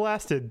Merry has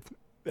lasted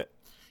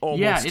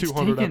almost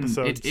 200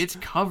 episodes. It's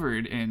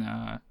covered in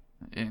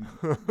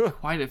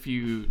quite a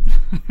few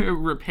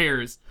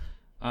repairs.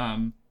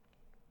 Yeah,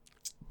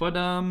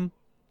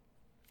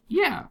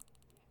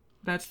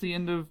 that's the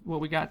end of what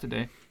we got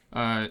today.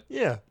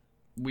 Yeah.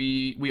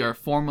 We are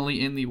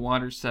formally in the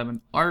Water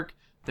 7 arc.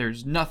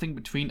 There's nothing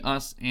between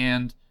us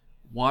and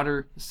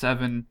Water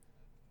 7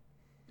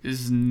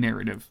 is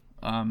narrative.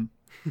 And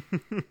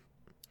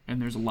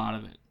there's a lot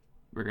of it.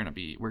 We're gonna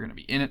be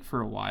in it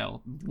for a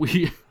while.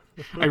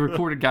 I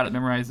recorded Got It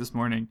Memorized this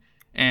morning,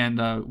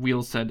 and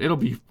Wheels said it'll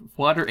be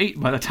Water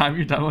 8 by the time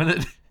you're done with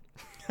it.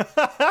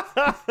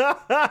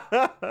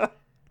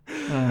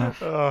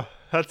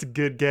 That's a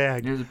good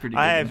gag. It was a pretty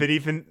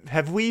good one.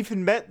 Have we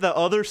even met the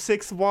other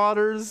 6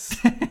 waters?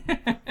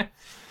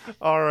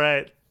 All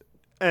right.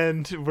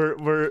 And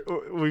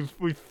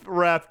we've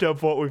wrapped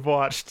up what we've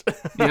watched.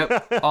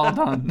 Yep, all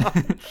done.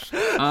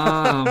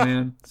 Oh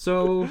man.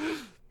 So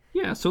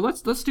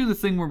let's do the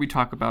thing where we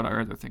talk about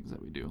our other things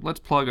that we do. Let's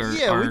plug our we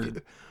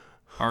content.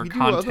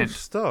 do other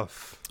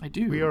stuff. I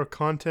do. We are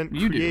content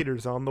You do.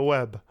 creators on the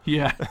web.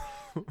 Yeah.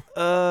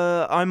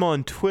 I'm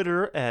on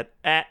Twitter at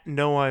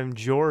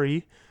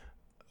 @KnowI'mJory.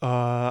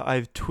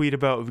 I tweet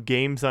about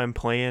games I'm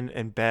playing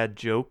and bad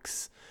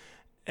jokes.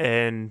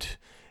 And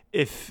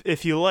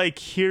if you like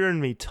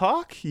hearing me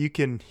talk, you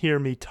can hear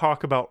me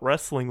talk about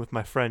wrestling with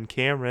my friend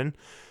Cameron.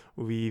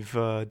 We've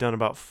done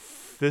about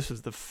this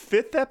is the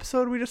 5th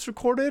episode we just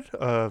recorded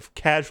of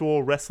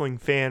Casual Wrestling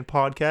Fan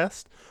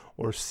Podcast,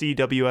 or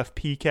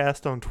CWFP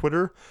Cast on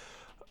Twitter.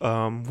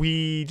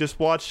 We just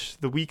watch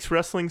the week's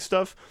wrestling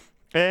stuff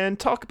and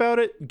talk about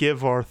it,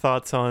 give our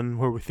thoughts on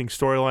where we think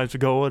storylines are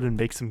going, and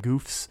make some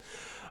goofs.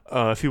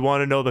 If you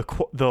want to know the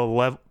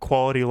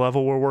quality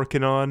level we're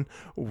working on,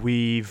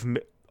 we've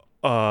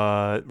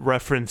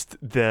referenced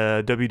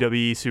the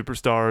WWE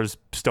superstars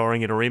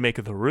starring in a remake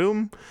of The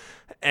Room,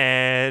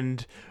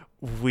 and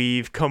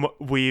we've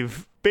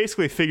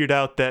basically figured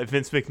out that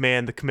Vince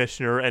McMahon, the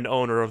commissioner and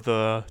owner of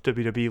the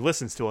WWE,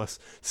 listens to us.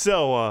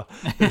 So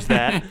there's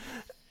that.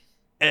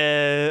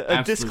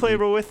 A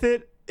disclaimer with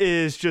it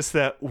is just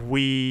that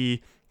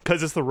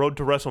because it's the road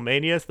to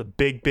WrestleMania, it's the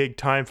big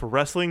time for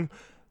wrestling.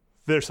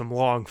 There's some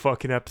long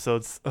fucking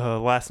episodes.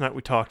 Last night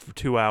we talked for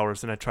 2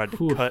 hours, and I tried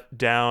to cut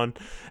down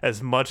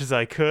as much as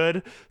I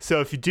could.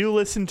 So if you do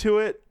listen to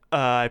it,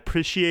 I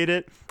appreciate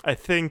it. I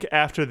think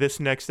after this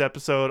next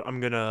episode, I'm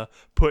gonna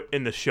put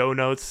in the show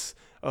notes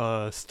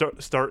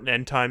start and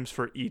end times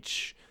for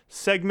each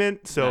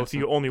segment. So if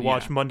you only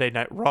watch Monday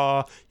Night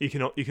Raw, you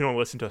can only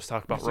listen to us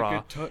talk about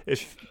Raw.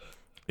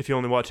 If you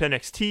only watch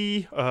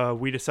NXT,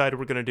 we decided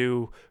we're going to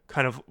do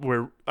kind of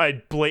where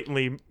I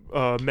blatantly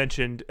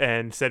mentioned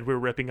and said we're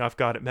ripping off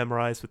Got It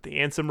Memorized with the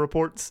Ansem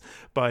reports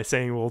by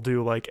saying we'll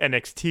do like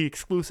NXT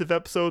exclusive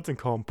episodes and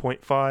call them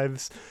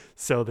 0.5s.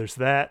 So there's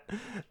that.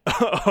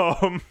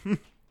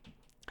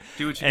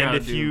 Do what you gotta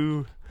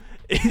do.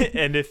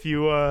 And if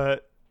you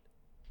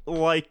want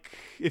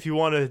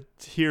to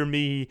hear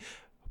me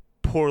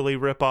poorly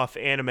rip off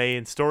anime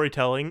and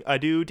storytelling, I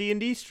do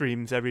D&D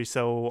streams every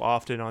so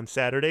often on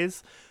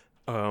Saturdays,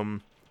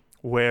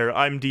 where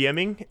I'm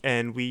DMing,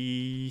 and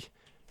we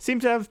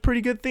seem to have a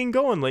pretty good thing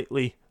going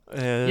lately.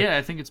 Yeah,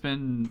 I think it's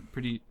been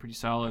pretty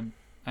solid,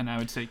 and I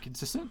would say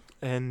consistent.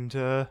 And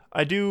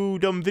I do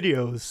dumb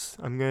videos.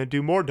 I'm going to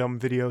do more dumb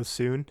videos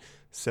soon,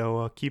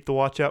 so keep the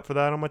watch out for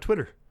that on my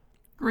Twitter.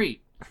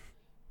 Great.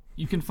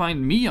 You can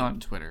find me on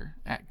Twitter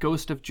at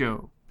Ghost of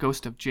Joe,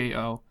 Ghost of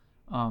J-O.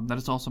 That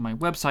is also my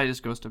website, is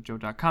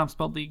ghostofjoe.com,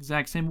 spelled the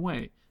exact same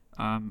way.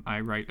 I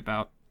write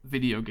about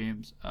video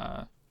games.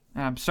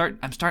 I'm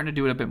starting to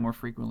do it a bit more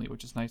frequently,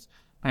 which is nice.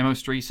 My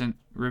most recent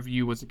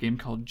review was a game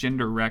called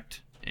Gender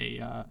Wrecked,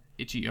 a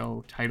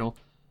itch.io title.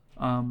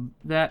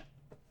 That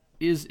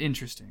is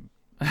interesting.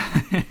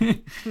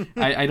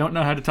 I don't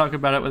know how to talk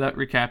about it without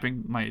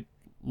recapping my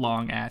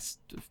long-ass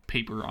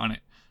paper on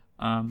it.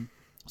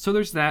 So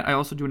there's that. I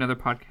also do another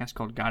podcast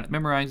called Got It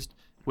Memorized,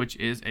 which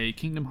is a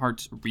Kingdom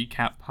Hearts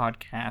recap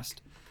podcast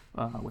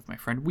with my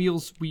friend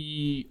Wheels.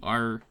 We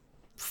are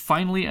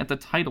finally at the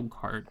title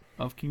card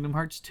of Kingdom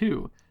Hearts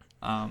 2.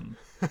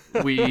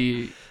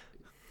 We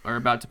are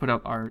about to put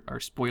up our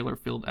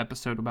spoiler-filled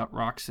episode about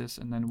Roxas,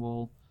 and then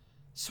we'll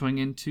swing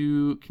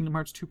into Kingdom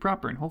Hearts 2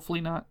 proper, and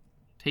hopefully not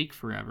take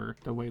forever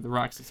the way the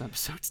Roxas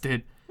episodes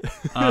did.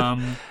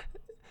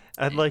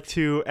 I'd like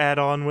to add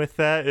on with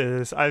that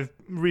is I've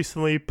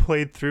recently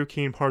played through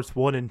Kingdom Hearts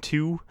 1 and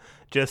 2,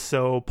 just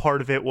so part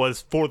of it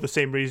was for the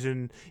same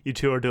reason you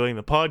two are doing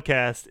the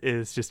podcast,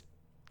 is just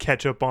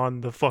catch up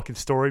on the fucking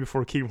story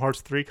before Kingdom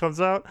Hearts 3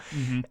 comes out.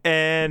 Mm-hmm.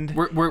 And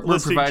we're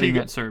providing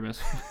that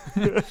service.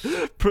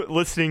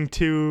 Listening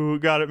to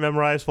Got It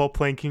Memorized while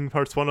playing Kingdom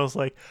Hearts 1, I was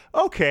like,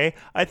 okay,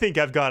 I think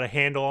I've got a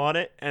handle on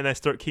it. And I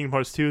start Kingdom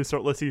Hearts 2 and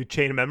start listening to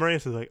Chain of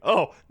Memories. I was like,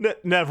 oh,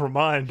 never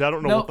mind. I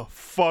don't know what the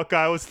fuck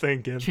I was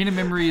thinking. Chain of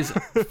Memories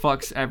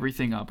fucks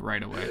everything up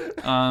right away.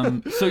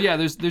 So yeah,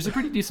 there's a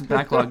pretty decent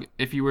backlog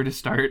if you were to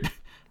start,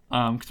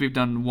 because we've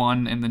done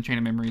 1 and then Chain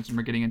of Memories, and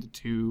we're getting into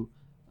 2.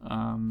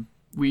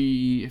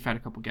 We have had a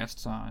couple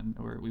guests on,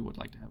 or we would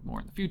like to have more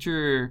in the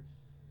future.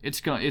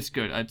 It's good.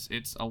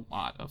 It's a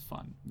lot of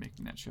fun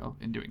making that show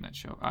and doing that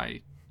show.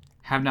 I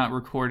have not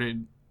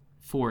recorded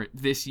for it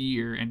this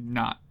year and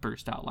not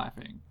burst out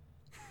laughing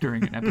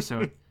during an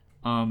episode.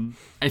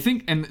 I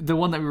think, and the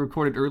one that we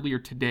recorded earlier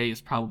today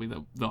is probably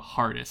the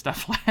hardest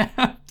I've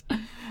laughed.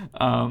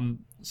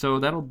 So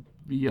that'll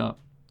be up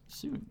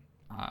soon.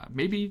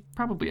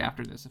 Probably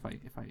after this if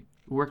I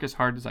work as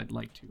hard as I'd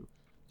like to.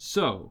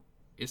 So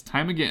it's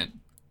time again.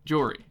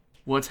 Jory,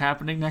 what's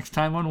happening next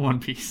time on One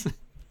Piece?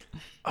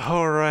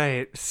 All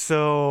right,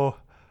 so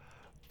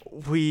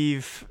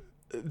they've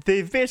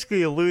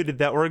basically alluded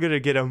that we're going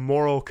to get a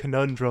moral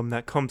conundrum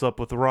that comes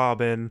up with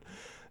Robin.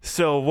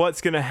 So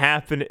what's going to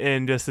happen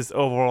in just this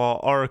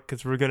overall arc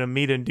is we're going to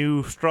meet a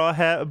new Straw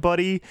Hat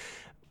buddy,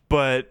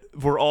 but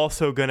we're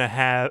also going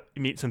to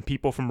meet some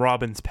people from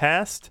Robin's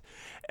past,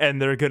 and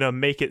they're going to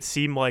make it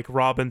seem like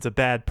Robin's a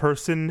bad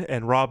person,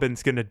 and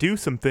Robin's going to do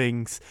some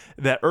things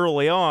that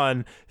early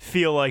on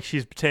feel like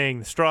she's betraying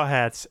the Straw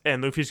Hats,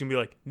 and Luffy's going to be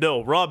like,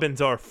 no, Robin's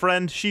our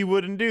friend, she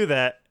wouldn't do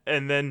that.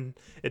 And then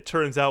it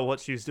turns out what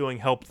she's doing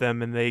helped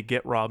them, and they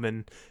get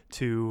Robin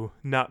to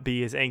not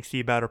be as angsty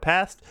about her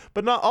past.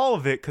 But not all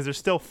of it, because there's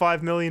still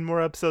 5 million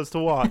more episodes to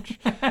watch.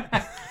 All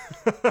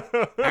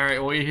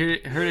right, well, you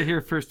heard it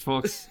here first,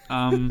 folks.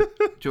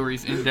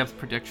 Jory's in-depth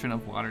prediction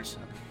of Water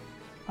 7.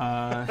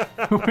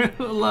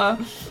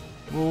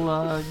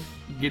 We'll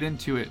get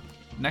into it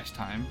next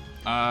time.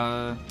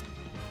 I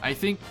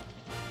think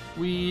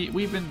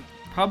we've been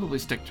probably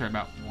stick to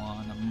about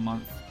 1 a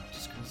month,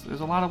 just because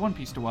there's a lot of One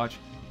Piece to watch.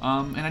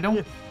 And I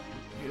don't.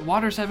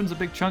 Water 7's a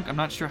big chunk. I'm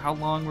not sure how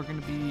long we're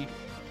gonna be,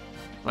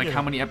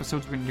 how many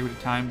episodes we're gonna do at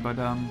a time, but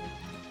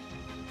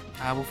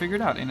we'll figure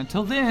it out. And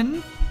until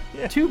then,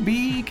 to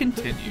be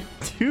continued.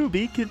 To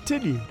be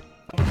continued.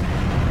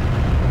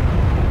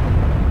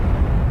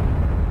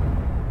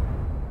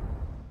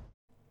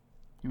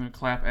 You want to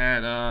clap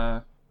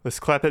at Let's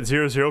clap at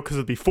 00 because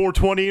it'll be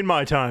 4:20 in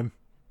my time.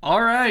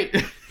 All right.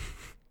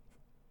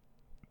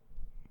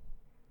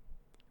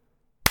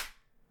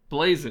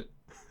 Blaze it.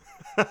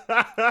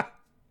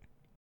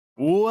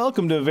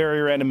 Welcome to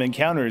Very Random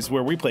Encounters,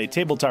 where we play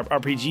tabletop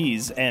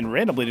RPGs and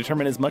randomly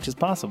determine as much as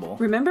possible.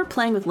 Remember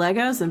playing with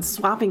Legos and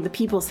swapping the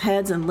people's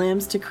heads and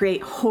limbs to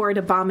create horrid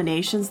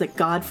abominations that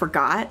God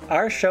forgot?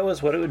 Our show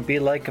is what it would be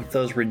like if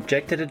those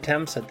rejected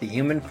attempts at the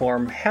human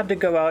form had to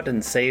go out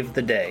and save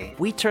the day.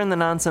 We turn the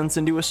nonsense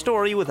into a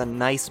story with a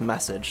nice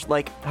message,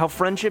 like how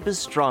friendship is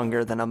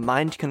stronger than a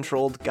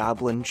mind-controlled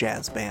goblin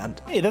jazz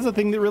band. Hey, that's a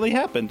thing that really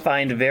happened.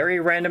 Find Very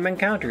Random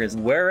Encounters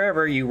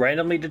wherever you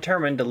randomly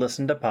determine to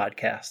listen to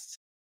podcasts.